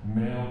them,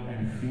 male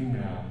and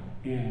female,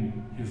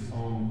 in his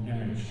own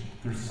image.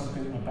 There's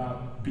something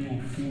about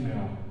being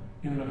female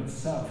in and of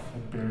itself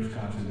that bears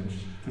God's image.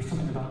 There's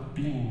something about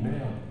being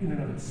male in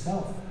and of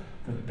itself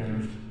that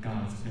bears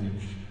God's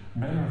image.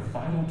 Men are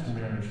vital to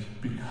marriage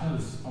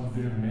because of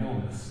their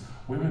maleness.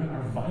 Women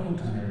are vital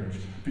to marriage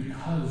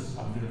because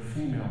of their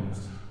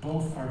femaleness.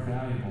 Both are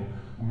valuable.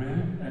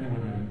 Men and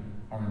women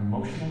are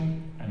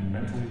emotionally and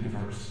mentally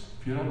diverse.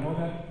 If you don't know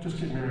that, just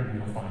get married and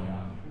you'll find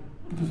out.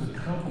 But there's a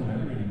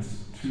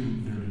complementariness to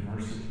their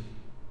diversity.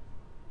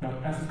 Now,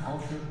 as a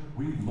culture,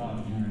 we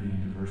love unity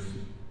and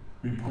diversity.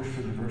 We push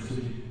for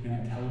diversity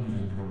in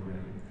television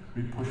programming.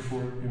 We push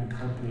for it in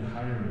company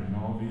hiring and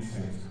all these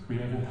things. We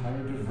have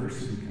entire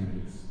diversity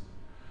committees.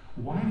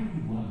 Why do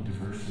we love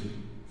diversity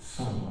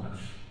so much?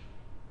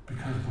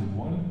 Because the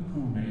one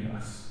who made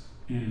us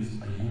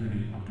is a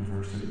unity of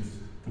diversities.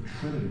 The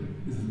Trinity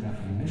is a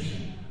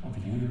definition of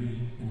unity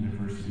in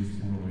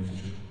diversities in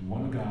relationship.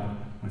 One God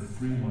with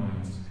three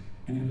minds,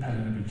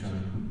 independent of each other,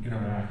 who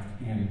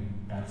interact in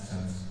that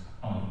sense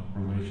of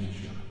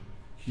relationship.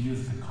 He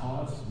is the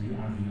cause, we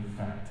are the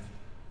effect.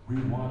 We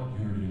want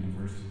unity and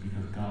diversity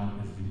because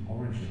God is the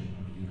origin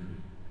of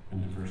unity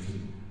and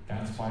diversity.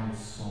 That's why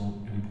it's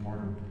so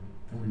important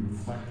that we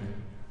reflect it.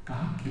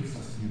 God gives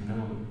us the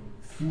ability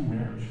through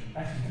marriage,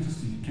 actually gives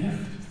us the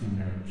gift through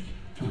marriage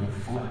to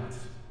reflect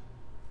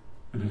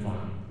the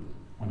divine.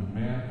 When a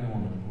man and a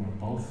woman who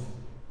are both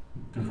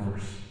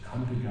diverse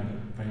come together,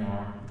 they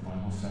are, the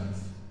Bible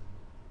says,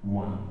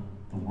 one.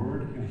 The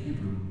word in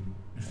Hebrew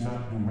is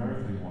not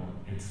numerically one,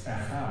 it's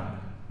echad,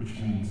 which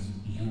means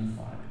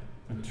unified.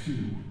 The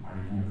two are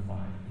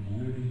unified, a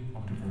unity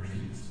of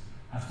diversities.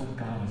 That's what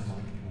God is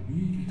like, and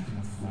we get to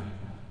reflect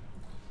that.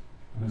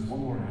 And there's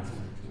one more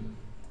aspect to it.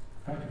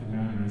 The fact of the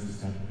matter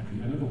is that at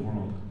the end of the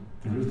world,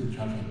 there is the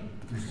judgment,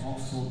 but there's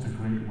also the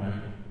great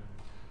wedding,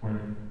 where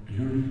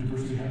unity and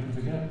diversity happens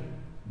again.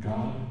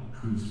 God,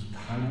 who's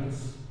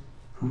timeless,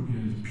 who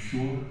is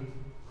pure,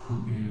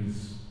 who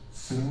is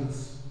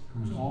sinless,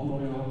 who is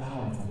all-knowing and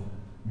all-powerful,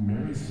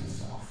 marries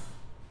himself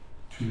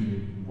to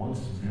a once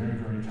very,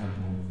 very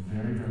temporal,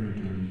 very, very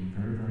dirty,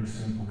 very, very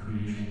sinful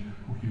creation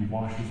who he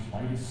washes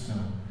white as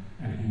snow,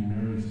 and he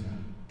marries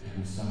them to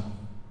himself.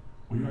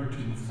 We are to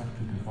reflect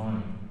the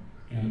divine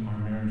in our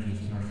marriages,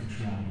 in our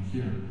sexuality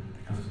here,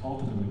 because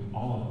ultimately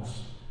all of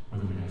us,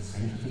 whether we have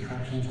same-sex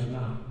attractions or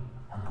not,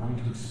 are going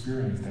to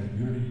experience that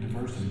unity and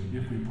diversity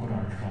if we put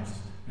our trust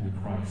in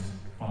Christ,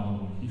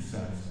 follow what he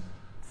says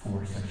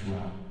for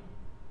sexuality.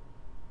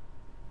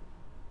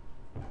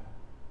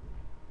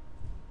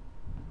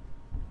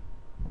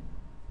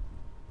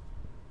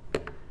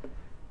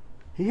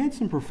 He had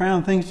some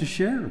profound things to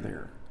share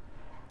there.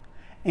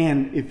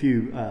 And if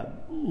you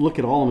look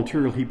at all the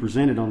material he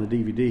presented on the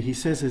DVD, he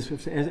says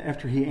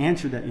after he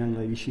answered that young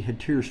lady, she had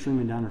tears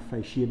streaming down her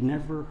face. She had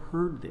never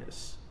heard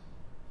this.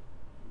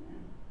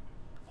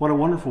 What a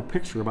wonderful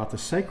picture about the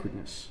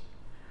sacredness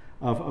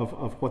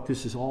of what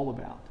this is all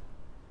about.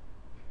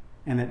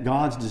 And that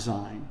God's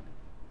design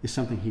is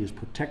something he is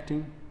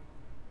protecting,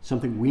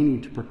 something we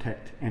need to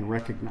protect and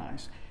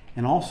recognize.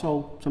 And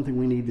also something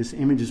we need, this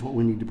image is what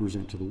we need to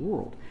present to the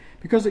world.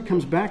 Because it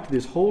comes back to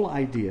this whole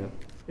idea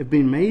of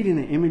being made in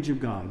the image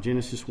of God,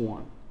 Genesis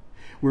 1.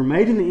 We're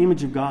made in the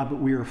image of God, but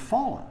we are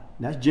fallen.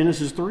 That's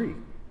Genesis 3.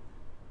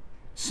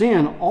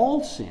 Sin,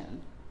 all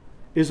sin,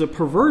 is a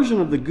perversion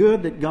of the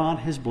good that God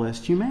has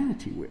blessed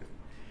humanity with.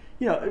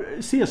 You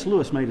know, C.S.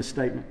 Lewis made a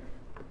statement.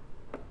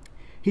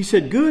 He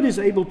said, good is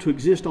able to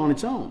exist on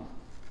its own,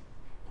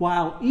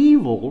 while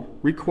evil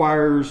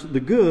requires the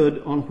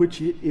good on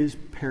which it is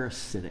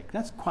parasitic.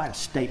 That's quite a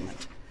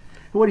statement.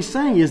 And what he's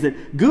saying is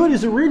that good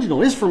is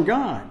original, it's from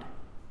God.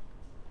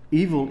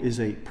 Evil is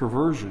a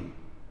perversion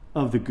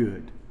of the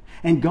good.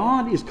 And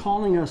God is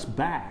calling us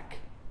back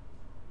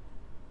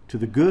to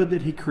the good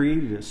that he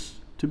created us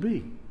to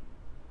be,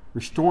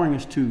 restoring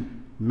us to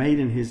made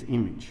in his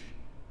image.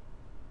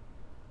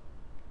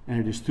 And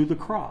it is through the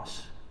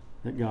cross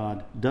that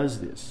God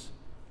does this.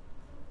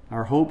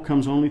 Our hope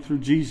comes only through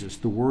Jesus.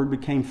 The Word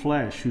became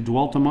flesh, who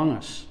dwelt among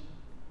us.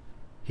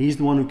 He's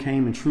the one who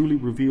came and truly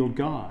revealed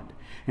God.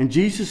 And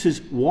Jesus'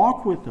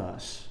 walk with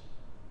us,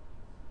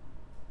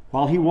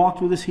 while he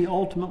walked with us, he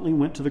ultimately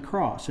went to the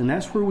cross. And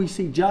that's where we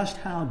see just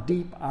how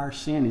deep our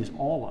sin is,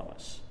 all of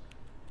us.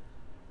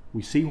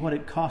 We see what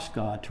it cost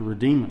God to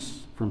redeem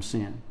us from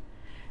sin.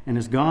 And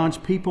as God's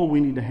people, we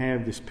need to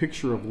have this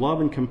picture of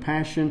love and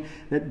compassion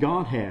that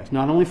God has,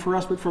 not only for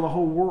us, but for the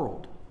whole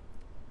world.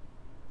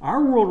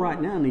 Our world right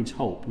now needs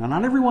hope. Now,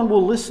 not everyone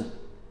will listen.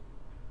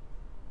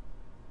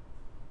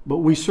 But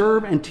we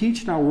serve and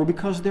teach in our world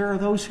because there are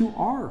those who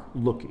are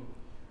looking.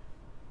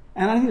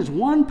 And I think there's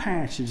one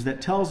passage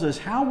that tells us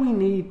how we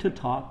need to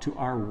talk to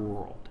our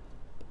world.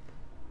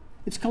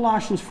 It's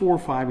Colossians 4,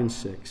 5, and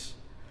 6.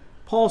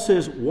 Paul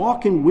says,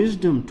 walk in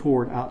wisdom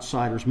toward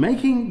outsiders,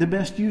 making the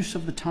best use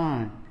of the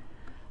time.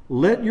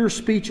 Let your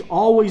speech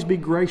always be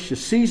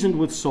gracious, seasoned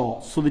with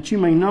salt, so that you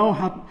may know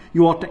how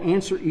you ought to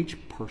answer each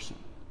person.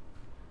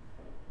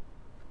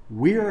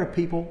 We are a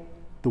people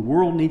the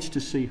world needs to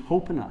see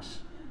hope in us.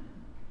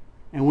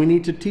 And we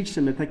need to teach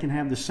them that they can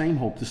have the same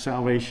hope, the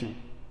salvation.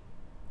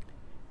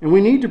 And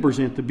we need to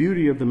present the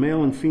beauty of the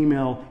male and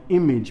female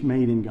image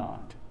made in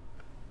God.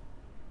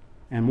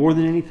 And more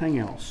than anything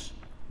else,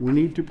 we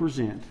need to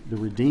present the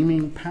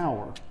redeeming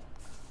power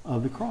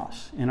of the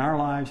cross in our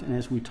lives and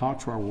as we talk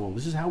to our world.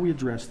 This is how we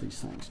address these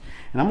things.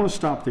 And I'm going to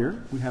stop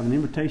there. We have an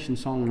invitation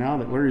song now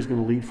that Larry's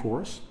going to lead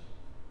for us.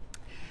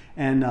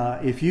 And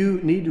if you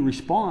need to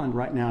respond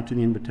right now to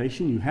the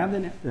invitation, you have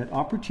that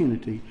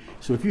opportunity.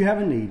 So if you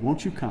have a need,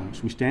 won't you come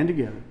as we stand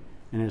together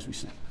and as we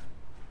sing.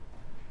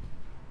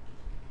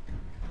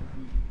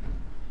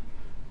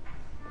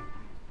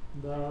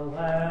 The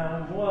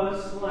Lamb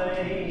was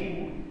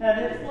slain,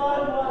 and its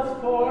blood was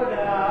poured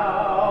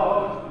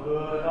out,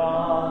 put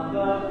on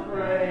the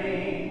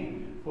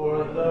frame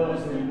for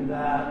those in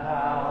that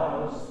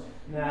house,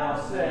 now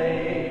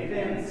safe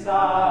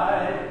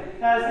inside,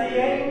 as the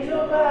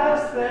angel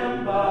passed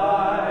them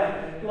by,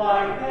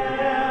 like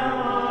them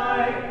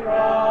I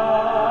cry,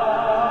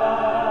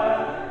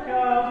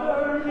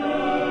 cover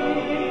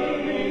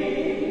me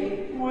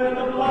with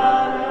the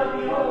blood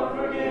of your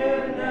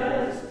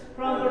forgiveness,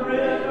 from the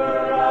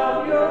river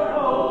of your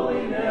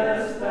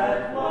holiness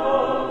that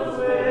flows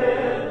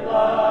with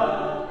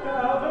love.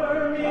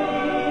 Cover me,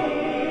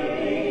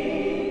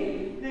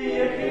 the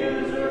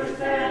accuser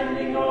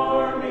standing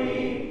o'er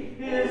me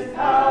is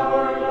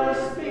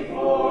powerless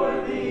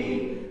before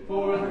thee,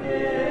 for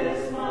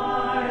this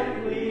my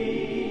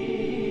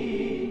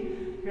plea.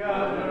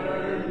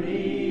 Cover me.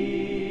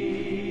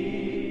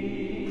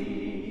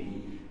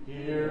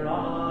 Here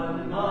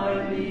on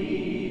my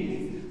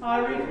knees I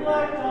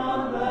reflect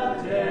on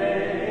the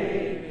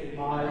day,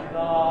 my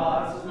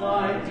thoughts,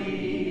 my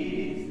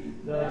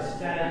deeds, the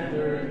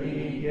standard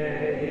he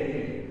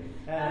gave.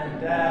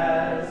 And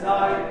as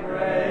I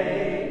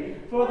pray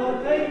for the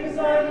things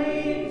I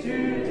need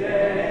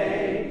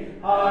today,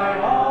 I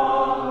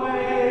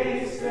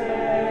always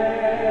say,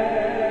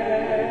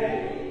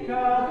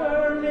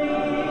 cover me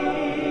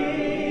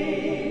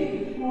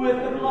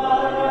with the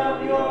blood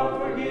of your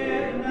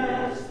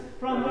forgiveness,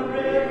 from the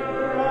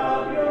river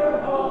of your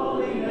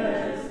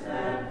holiness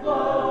that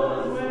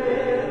flows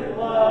with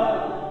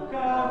love.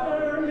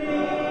 Cover me,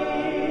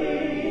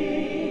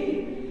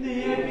 the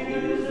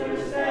accuser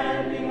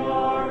standing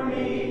o'er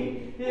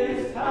me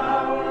is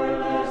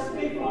powerless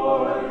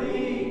before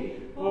thee,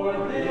 for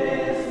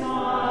this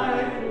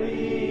my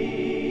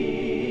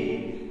plea.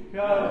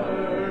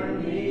 Cover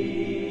me.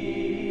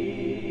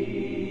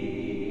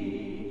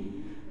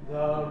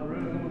 The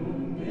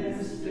room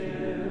is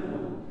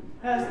still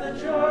as the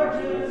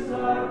charges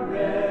are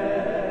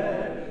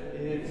read.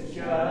 It's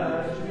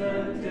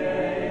judgment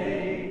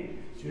day,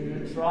 to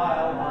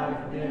trial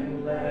I've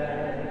been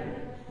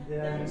led.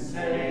 Then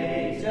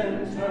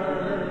Satan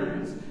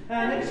turns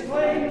and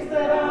exclaims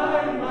that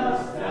I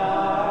must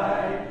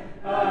die.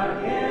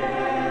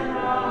 Again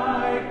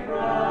I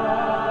cry,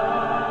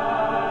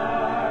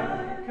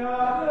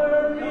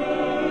 cover me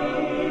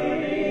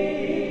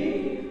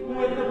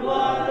with the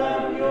blood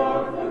of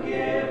your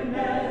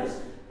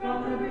forgiveness, from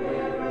the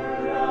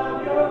river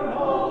of your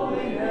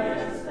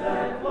holiness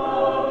that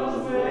flows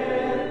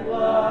with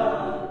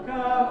love.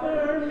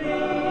 Cover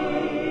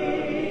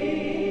me,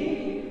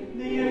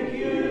 the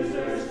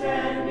accuser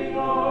standing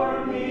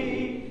o'er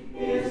me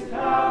is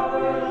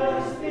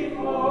powerless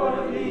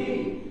before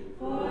thee,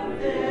 for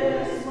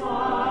this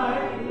my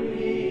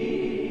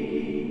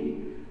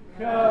plea.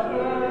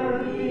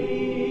 Cover me.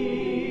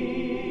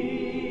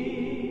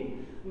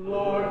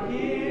 Lord,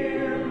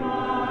 hear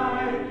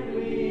my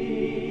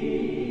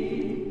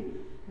plea.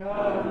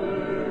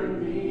 Cover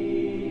me.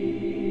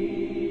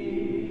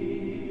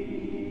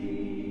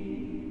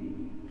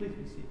 Please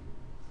be seated.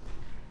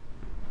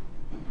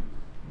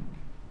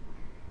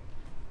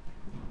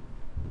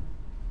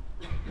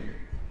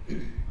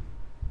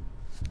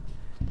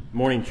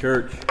 Morning,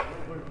 church.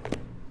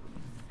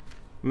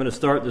 I'm going to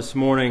start this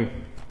morning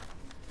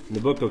in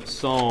the book of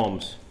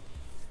Psalms,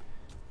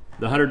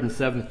 the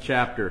 107th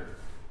chapter.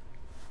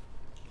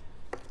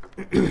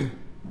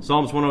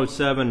 Psalms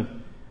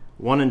 107,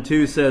 1 and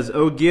 2 says,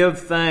 "O give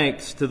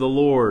thanks to the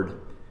Lord,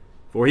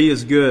 for he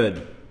is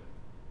good,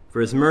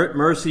 for his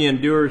mercy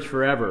endures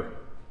forever.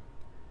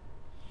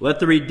 Let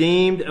the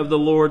redeemed of the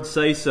Lord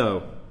say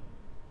so,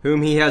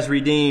 whom he has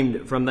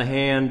redeemed from the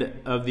hand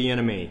of the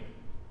enemy."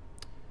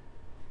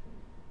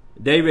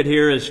 David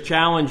here is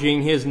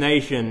challenging his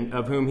nation,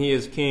 of whom he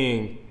is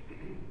king,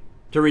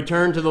 to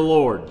return to the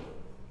Lord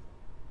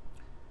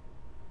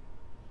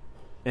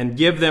and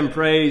give them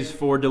praise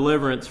for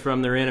deliverance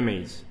from their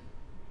enemies.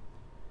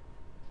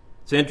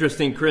 It's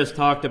interesting, Chris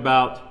talked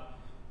about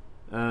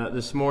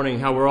this morning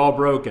how we're all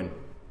broken.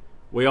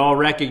 We all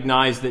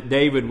recognize that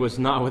David was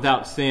not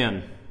without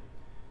sin,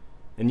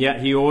 and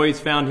yet he always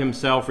found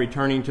himself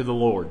returning to the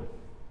Lord.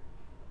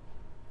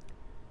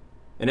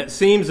 And it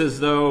seems as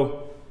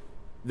though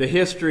the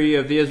history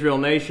of the Israel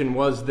nation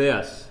was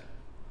this,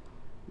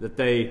 that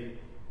they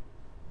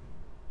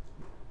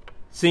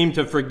seemed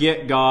to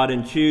forget God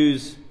and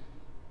choose,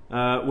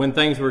 when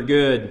things were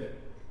good,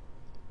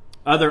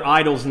 other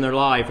idols in their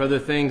life, other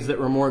things that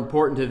were more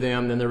important to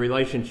them than their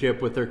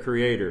relationship with their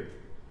Creator.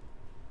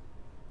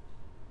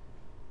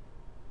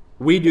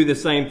 We do the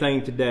same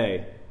thing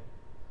today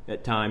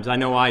at times. I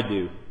know I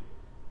do.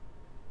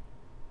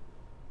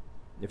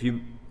 If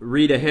you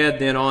read ahead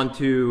then on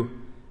to,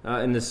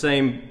 in the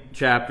same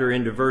chapter,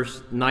 into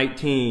verse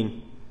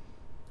 19,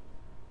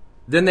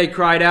 then they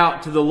cried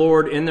out to the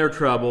Lord in their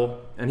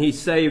trouble, and He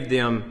saved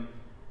them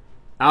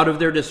out of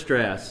their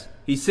distress.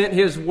 He sent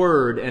His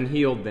word and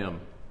healed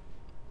them.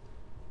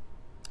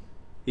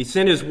 He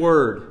sent His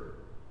word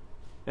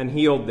and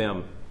healed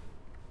them.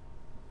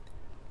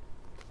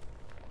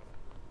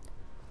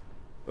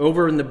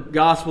 Over in the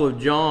Gospel of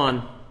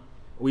John,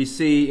 we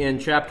see in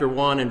chapter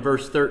 1 and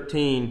verse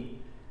 14,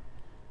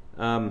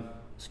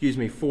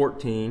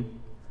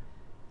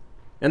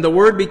 and the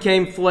Word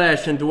became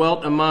flesh and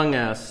dwelt among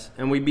us,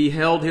 and we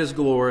beheld His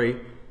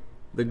glory,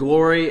 the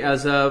glory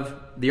as of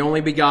the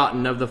only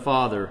begotten of the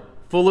Father,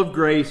 full of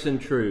grace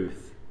and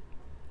truth.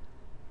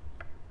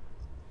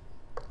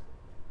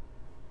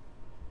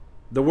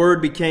 The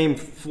Word became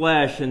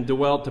flesh and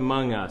dwelt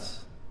among us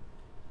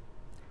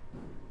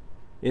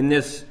in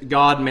this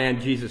God-man,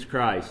 Jesus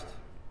Christ,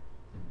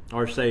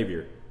 our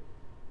Savior.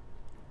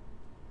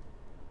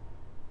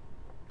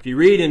 If you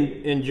read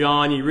in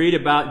John, you read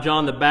about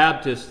John the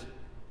Baptist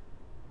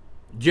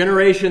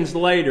generations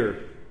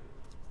later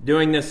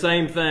doing the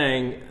same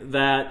thing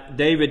that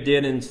David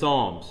did in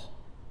Psalms,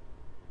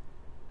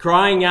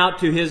 crying out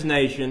to his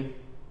nation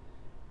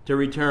to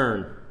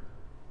return,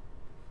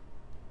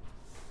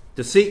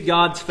 to seek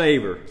God's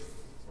favor.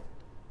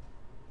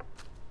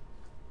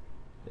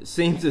 It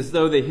seems as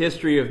though the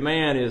history of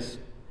man is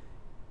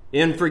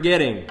in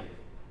forgetting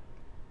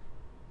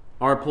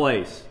our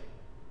place.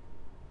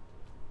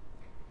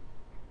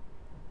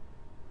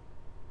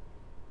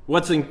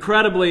 What's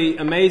incredibly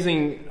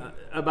amazing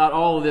about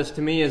all of this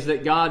to me is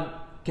that God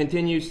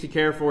continues to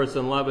care for us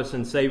and love us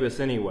and save us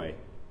anyway.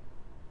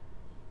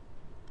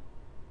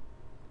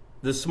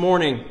 This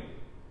morning,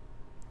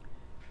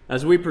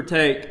 as we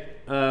partake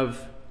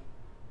of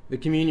the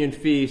communion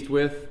feast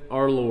with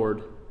our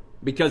Lord,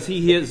 because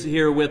He is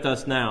here with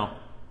us now,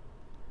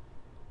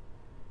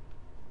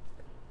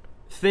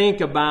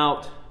 think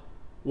about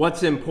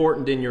what's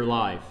important in your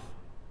life.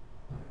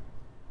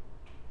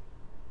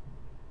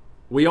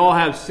 We all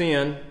have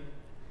sin.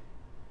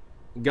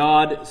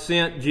 God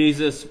sent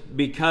Jesus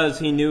because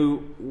He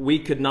knew we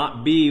could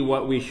not be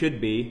what we should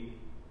be.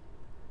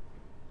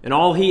 And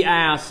all He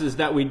asks is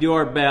that we do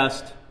our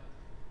best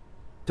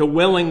to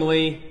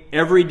willingly,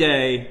 every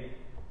day,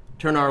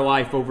 turn our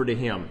life over to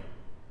Him.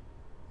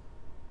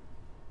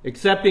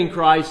 Accepting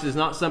Christ is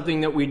not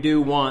something that we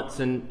do once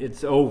and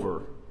it's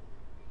over.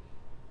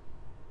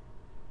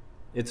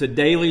 It's a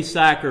daily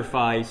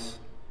sacrifice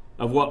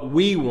of what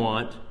we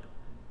want,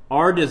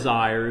 our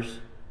desires,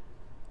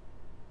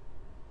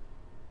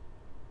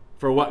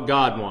 for what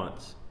God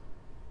wants.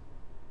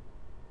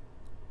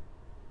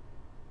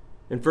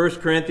 In 1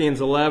 Corinthians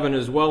 11,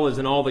 as well as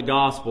in all the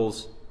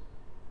Gospels,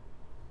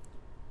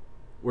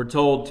 we're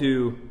told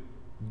to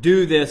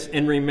do this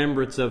in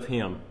remembrance of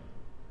Him.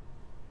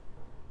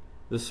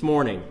 This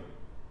morning,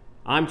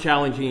 I'm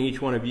challenging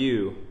each one of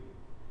you,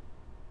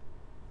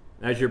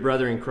 as your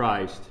brother in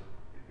Christ,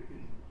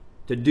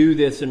 to do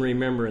this in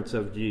remembrance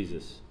of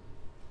Jesus.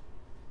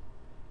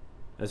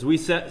 As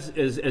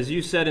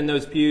you sit in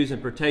those pews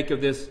and partake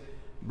of this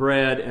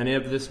bread and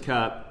of this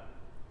cup,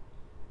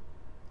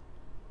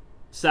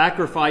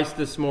 sacrifice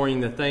this morning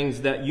the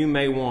things that you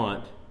may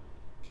want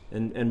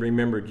and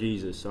remember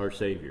Jesus, our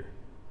Savior.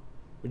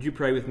 Would you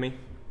pray with me?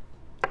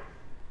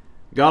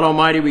 God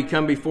Almighty, we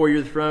come before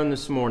your throne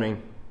this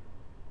morning,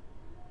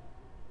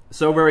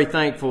 so very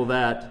thankful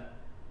that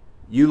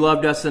you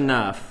loved us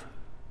enough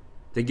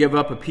to give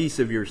up a piece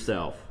of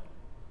yourself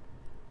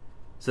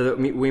so that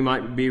we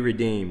might be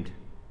redeemed.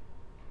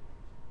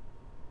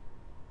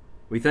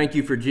 We thank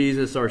you for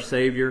Jesus, our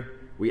Savior.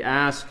 We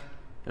ask,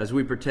 as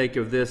we partake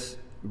of this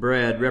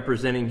bread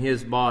representing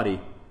His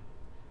body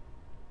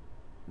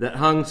that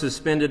hung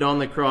suspended on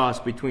the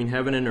cross between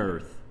heaven and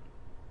earth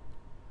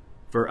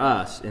for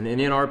us and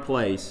in our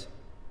place,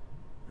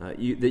 that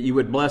you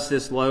would bless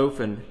this loaf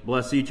and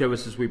bless each of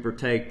us as we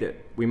partake,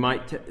 that we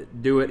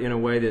might do it in a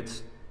way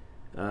that's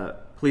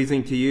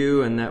pleasing to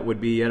you and that would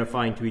be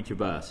edifying to each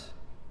of us.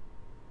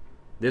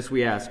 This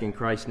we ask in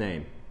Christ's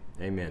name.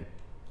 Amen.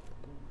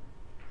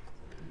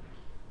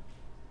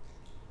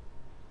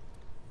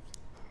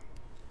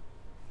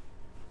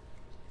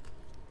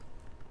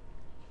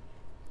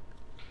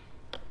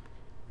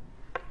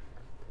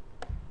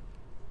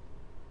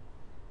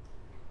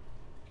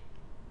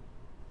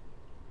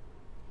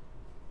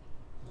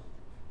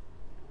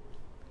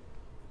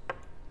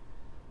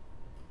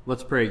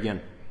 Let's pray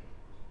again.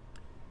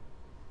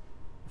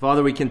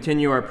 Father, we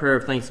continue our prayer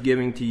of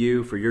thanksgiving to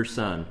you for your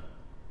Son.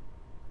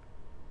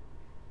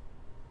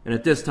 And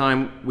at this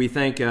time, we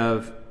think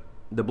of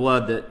the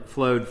blood that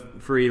flowed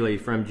freely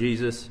from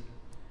Jesus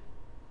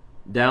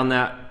down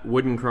that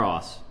wooden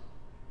cross.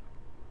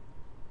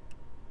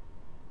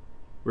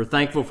 We're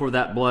thankful for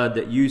that blood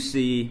that you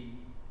see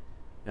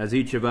as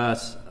each of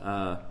us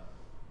that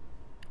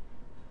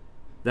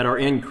are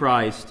in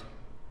Christ.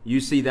 You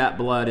see that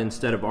blood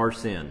instead of our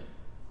sin.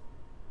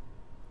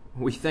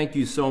 We thank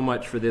you so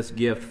much for this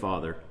gift,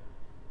 Father.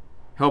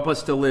 Help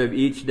us to live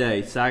each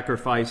day,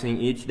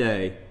 sacrificing each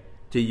day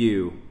to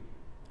you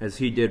as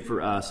he did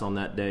for us on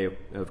that day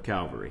of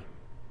Calvary.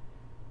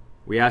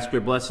 We ask your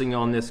blessing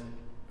on this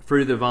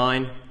fruit of the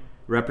vine,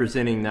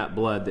 representing that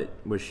blood that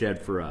was shed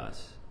for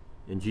us.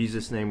 In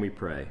Jesus' name we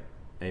pray.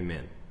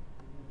 Amen.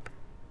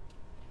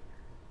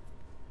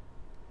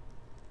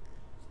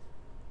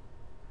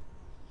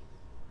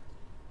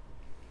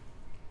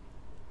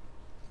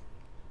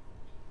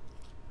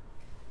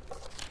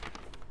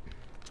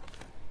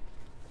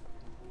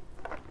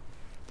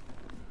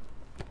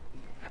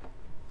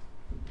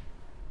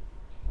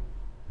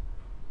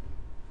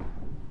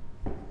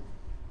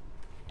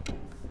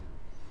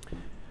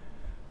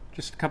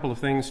 Just a couple of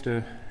things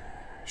to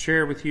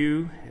share with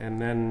you, and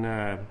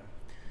then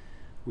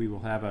we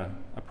will have a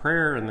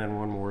prayer and then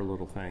one more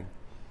little thing.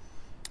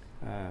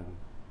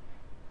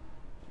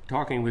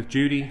 Talking with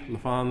Judy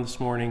LaFawn this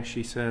morning,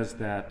 she says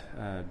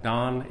that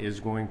Don is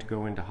going to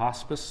go into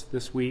hospice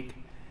this week,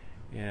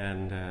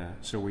 and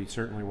so we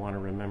certainly want to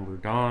remember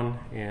Don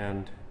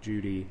and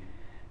Judy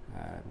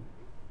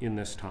in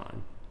this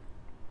time.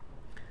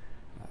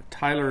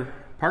 Tyler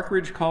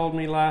Parkridge called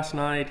me last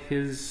night.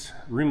 His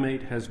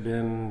roommate has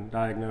been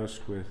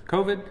diagnosed with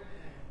COVID,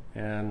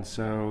 and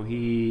so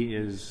he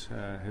has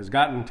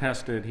gotten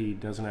tested. He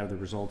doesn't have the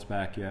results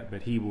back yet,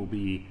 but he will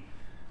be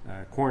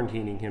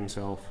quarantining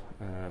himself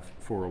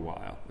for a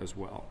while as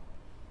well.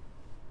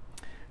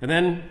 And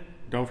then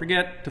don't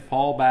forget to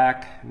fall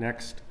back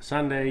next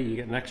Sunday. You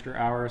get an extra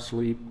hour of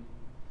sleep.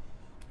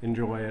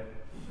 Enjoy it.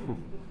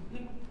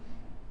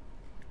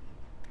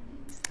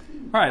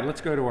 All right,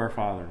 let's go to our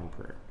Father in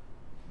prayer.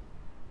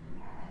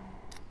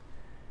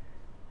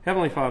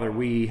 Heavenly Father,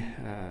 we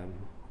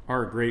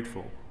are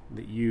grateful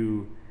that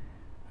you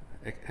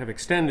have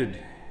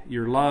extended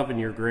your love and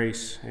your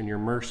grace and your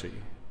mercy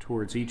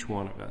towards each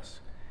one of us,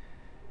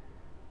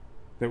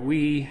 that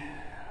we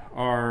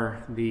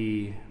are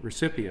the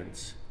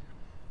recipients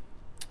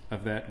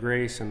of that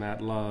grace and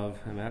that love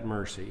and that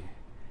mercy,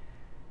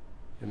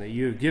 and that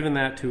you have given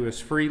that to us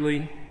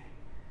freely,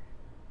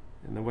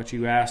 and that what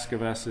you ask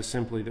of us is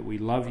simply that we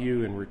love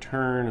you in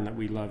return and that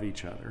we love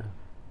each other.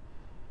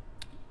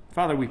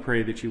 Father, we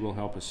pray that you will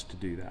help us to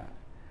do that.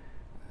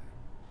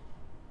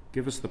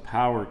 Give us the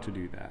power to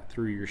do that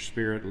through your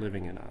Spirit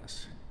living in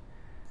us.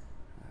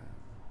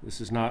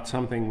 This is not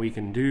something we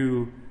can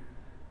do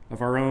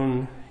of our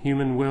own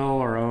human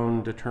will, our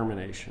own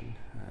determination.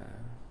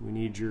 We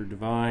need your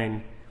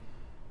divine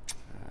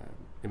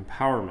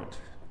empowerment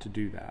to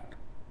do that.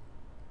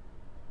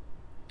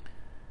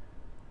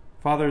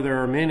 Father,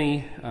 there are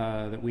many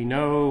that we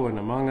know and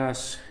among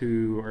us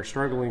who are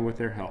struggling with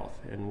their health,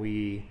 and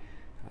we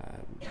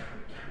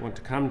want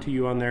to come to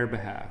you on their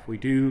behalf. We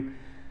do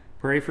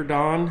pray for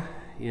Don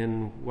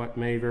in what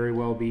may very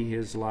well be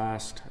his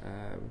last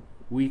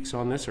weeks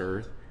on this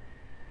earth.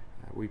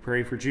 We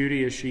pray for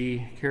Judy as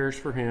she cares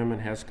for him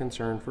and has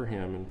concern for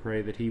him, and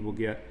pray that he will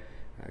get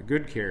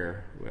good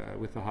care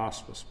with the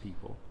hospice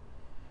people.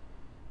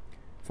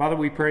 Father,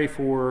 we pray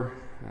for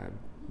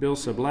Bill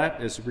Sublette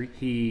as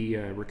he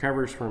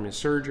recovers from his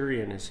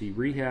surgery and as he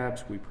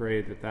rehabs. We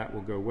pray that that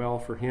will go well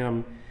for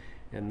him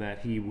and that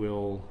he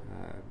will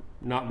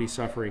not be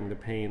suffering the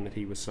pain that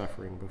he was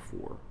suffering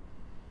before.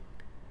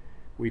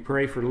 We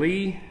pray for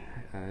Lee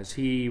as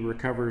he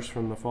recovers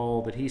from the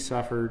fall that he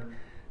suffered.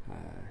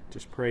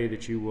 Just pray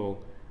that you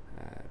will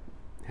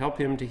help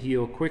him to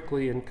heal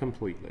quickly and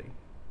completely.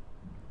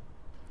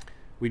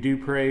 We do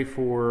pray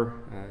for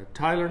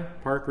Tyler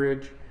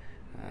Parkridge,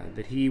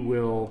 that he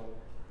will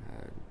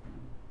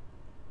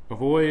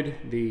avoid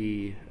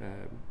the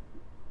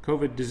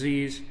COVID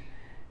disease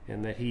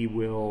and that he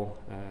will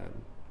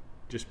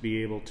just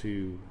be able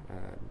to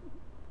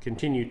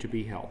continue to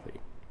be healthy.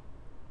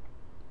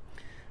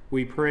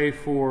 We pray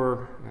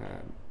for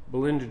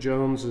Belinda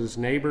Jones's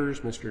neighbors,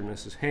 Mr. and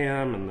Mrs.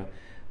 Ham, and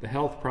the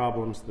health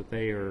problems that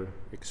they are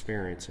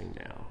experiencing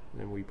now.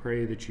 And we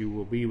pray that you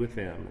will be with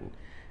them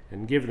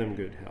and give them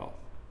good health.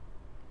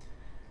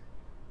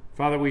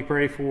 Father, we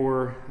pray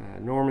for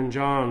Norman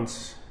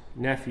John's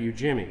nephew,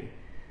 Jimmy,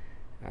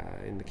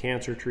 in the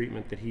cancer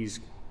treatment that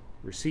he's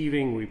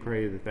receiving. We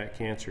pray that that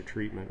cancer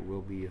treatment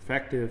will be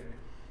effective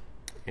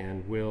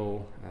and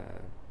will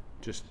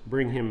just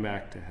bring him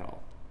back to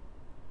health.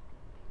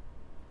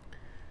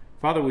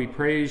 Father, we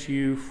praise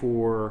you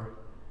for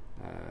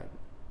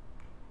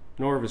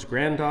Norva's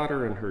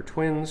granddaughter and her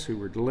twins who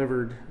were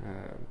delivered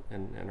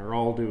and are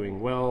all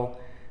doing well.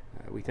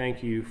 We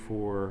thank you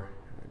for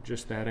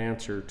just that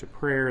answer to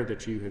prayer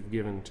that you have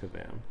given to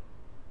them.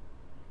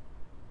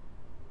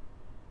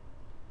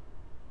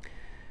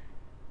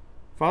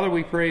 Father,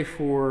 we pray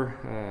for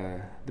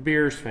the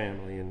Beers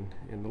family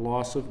and the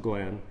loss of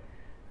Glenn.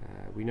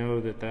 We know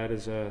that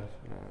is a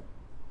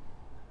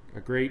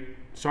great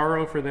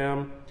sorrow for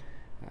them,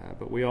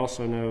 but we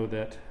also know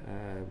that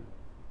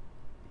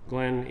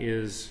Glenn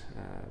is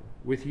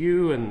with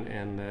you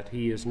and that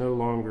he is no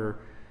longer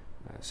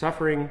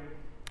suffering,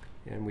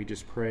 and we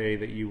just pray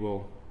that you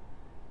will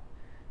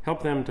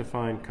help them to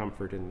find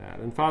comfort in that.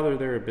 And Father,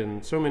 there have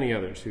been so many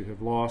others who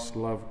have lost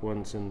loved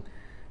ones in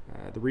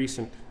the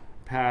recent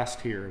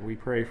past here, and we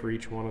pray for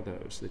each one of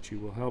those, that you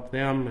will help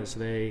them as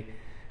they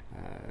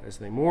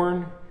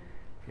mourn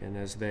and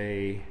as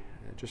they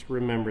just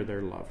remember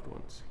their loved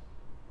ones.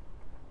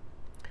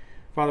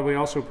 Father, we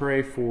also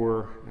pray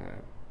for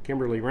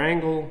Kimberly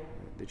Rangel,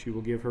 that you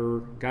will give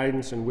her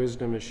guidance and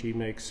wisdom as she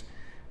makes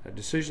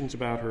decisions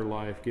about her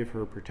life, give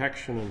her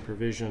protection and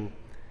provision.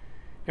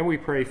 And we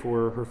pray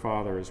for her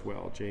father as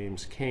well,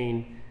 James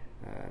Kane,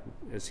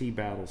 as he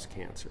battles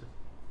cancer.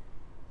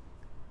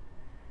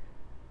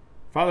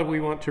 Father, we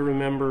want to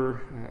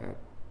remember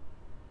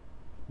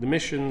the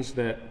missions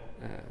that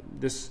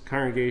this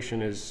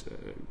congregation is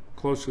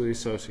closely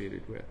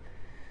associated with.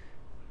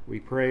 We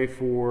pray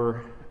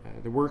for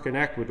the work in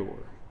Ecuador.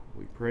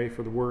 We pray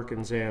for the work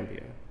in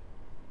Zambia.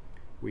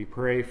 We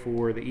pray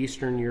for the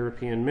Eastern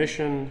European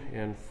Mission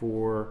and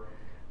for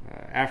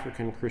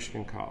African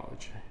Christian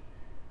College.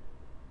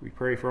 We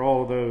pray for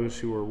all of those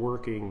who are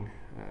working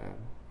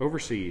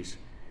overseas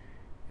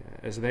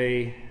as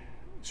they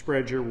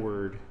spread your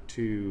word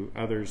to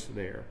others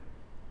there.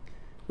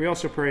 We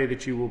also pray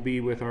that you will be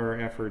with our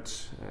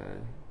efforts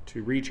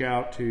to reach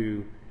out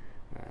to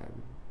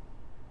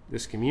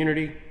this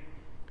community.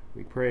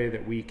 We pray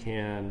that we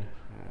can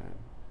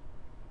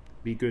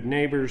be good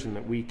neighbors and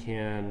that we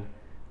can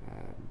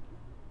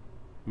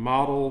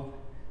model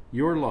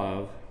your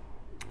love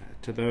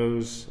to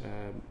those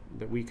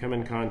that we come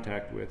in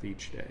contact with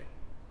each day.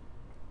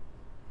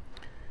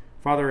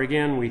 Father,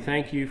 again, we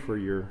thank you for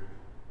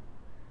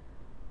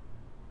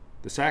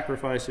the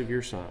sacrifice of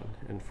your Son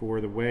and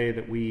for the way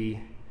that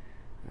we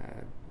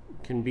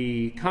can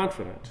be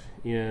confident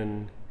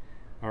in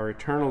our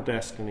eternal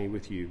destiny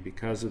with you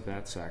because of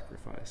that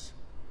sacrifice.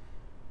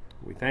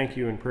 We thank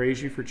you and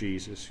praise you for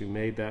Jesus, who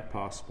made that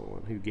possible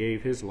and who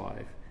gave his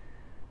life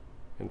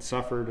and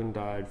suffered and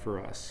died for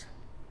us.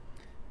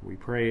 We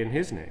pray in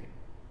his name.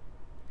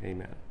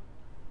 Amen.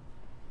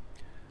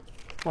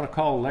 I want to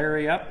call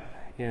Larry up,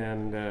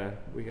 and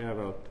we have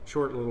a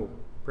short little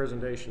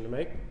presentation to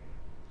make.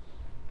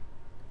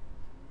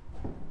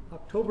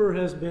 October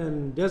has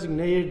been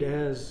designated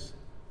as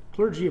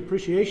Clergy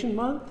Appreciation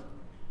Month,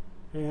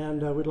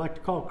 and we'd like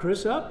to call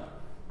Chris up.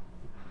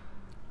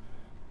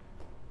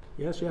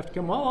 Yes, you have to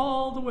come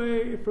all the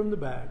way from the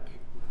back.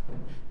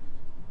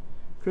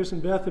 Chris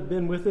and Beth have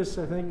been with us,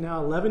 I think,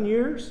 now 11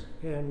 years,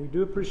 and we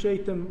do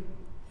appreciate them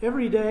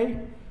every day,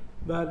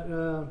 but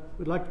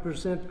we'd like to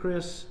present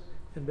Chris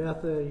and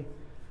Beth a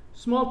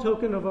small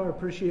token of our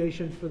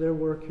appreciation for their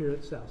work here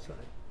at Southside.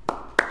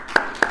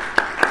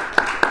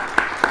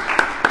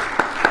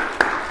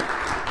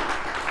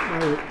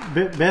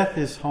 Beth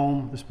is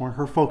home this morning.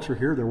 Her folks are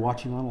here. They're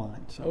watching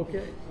online. So.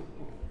 Okay.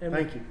 And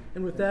thank you.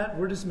 And with that,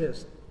 we're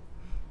dismissed.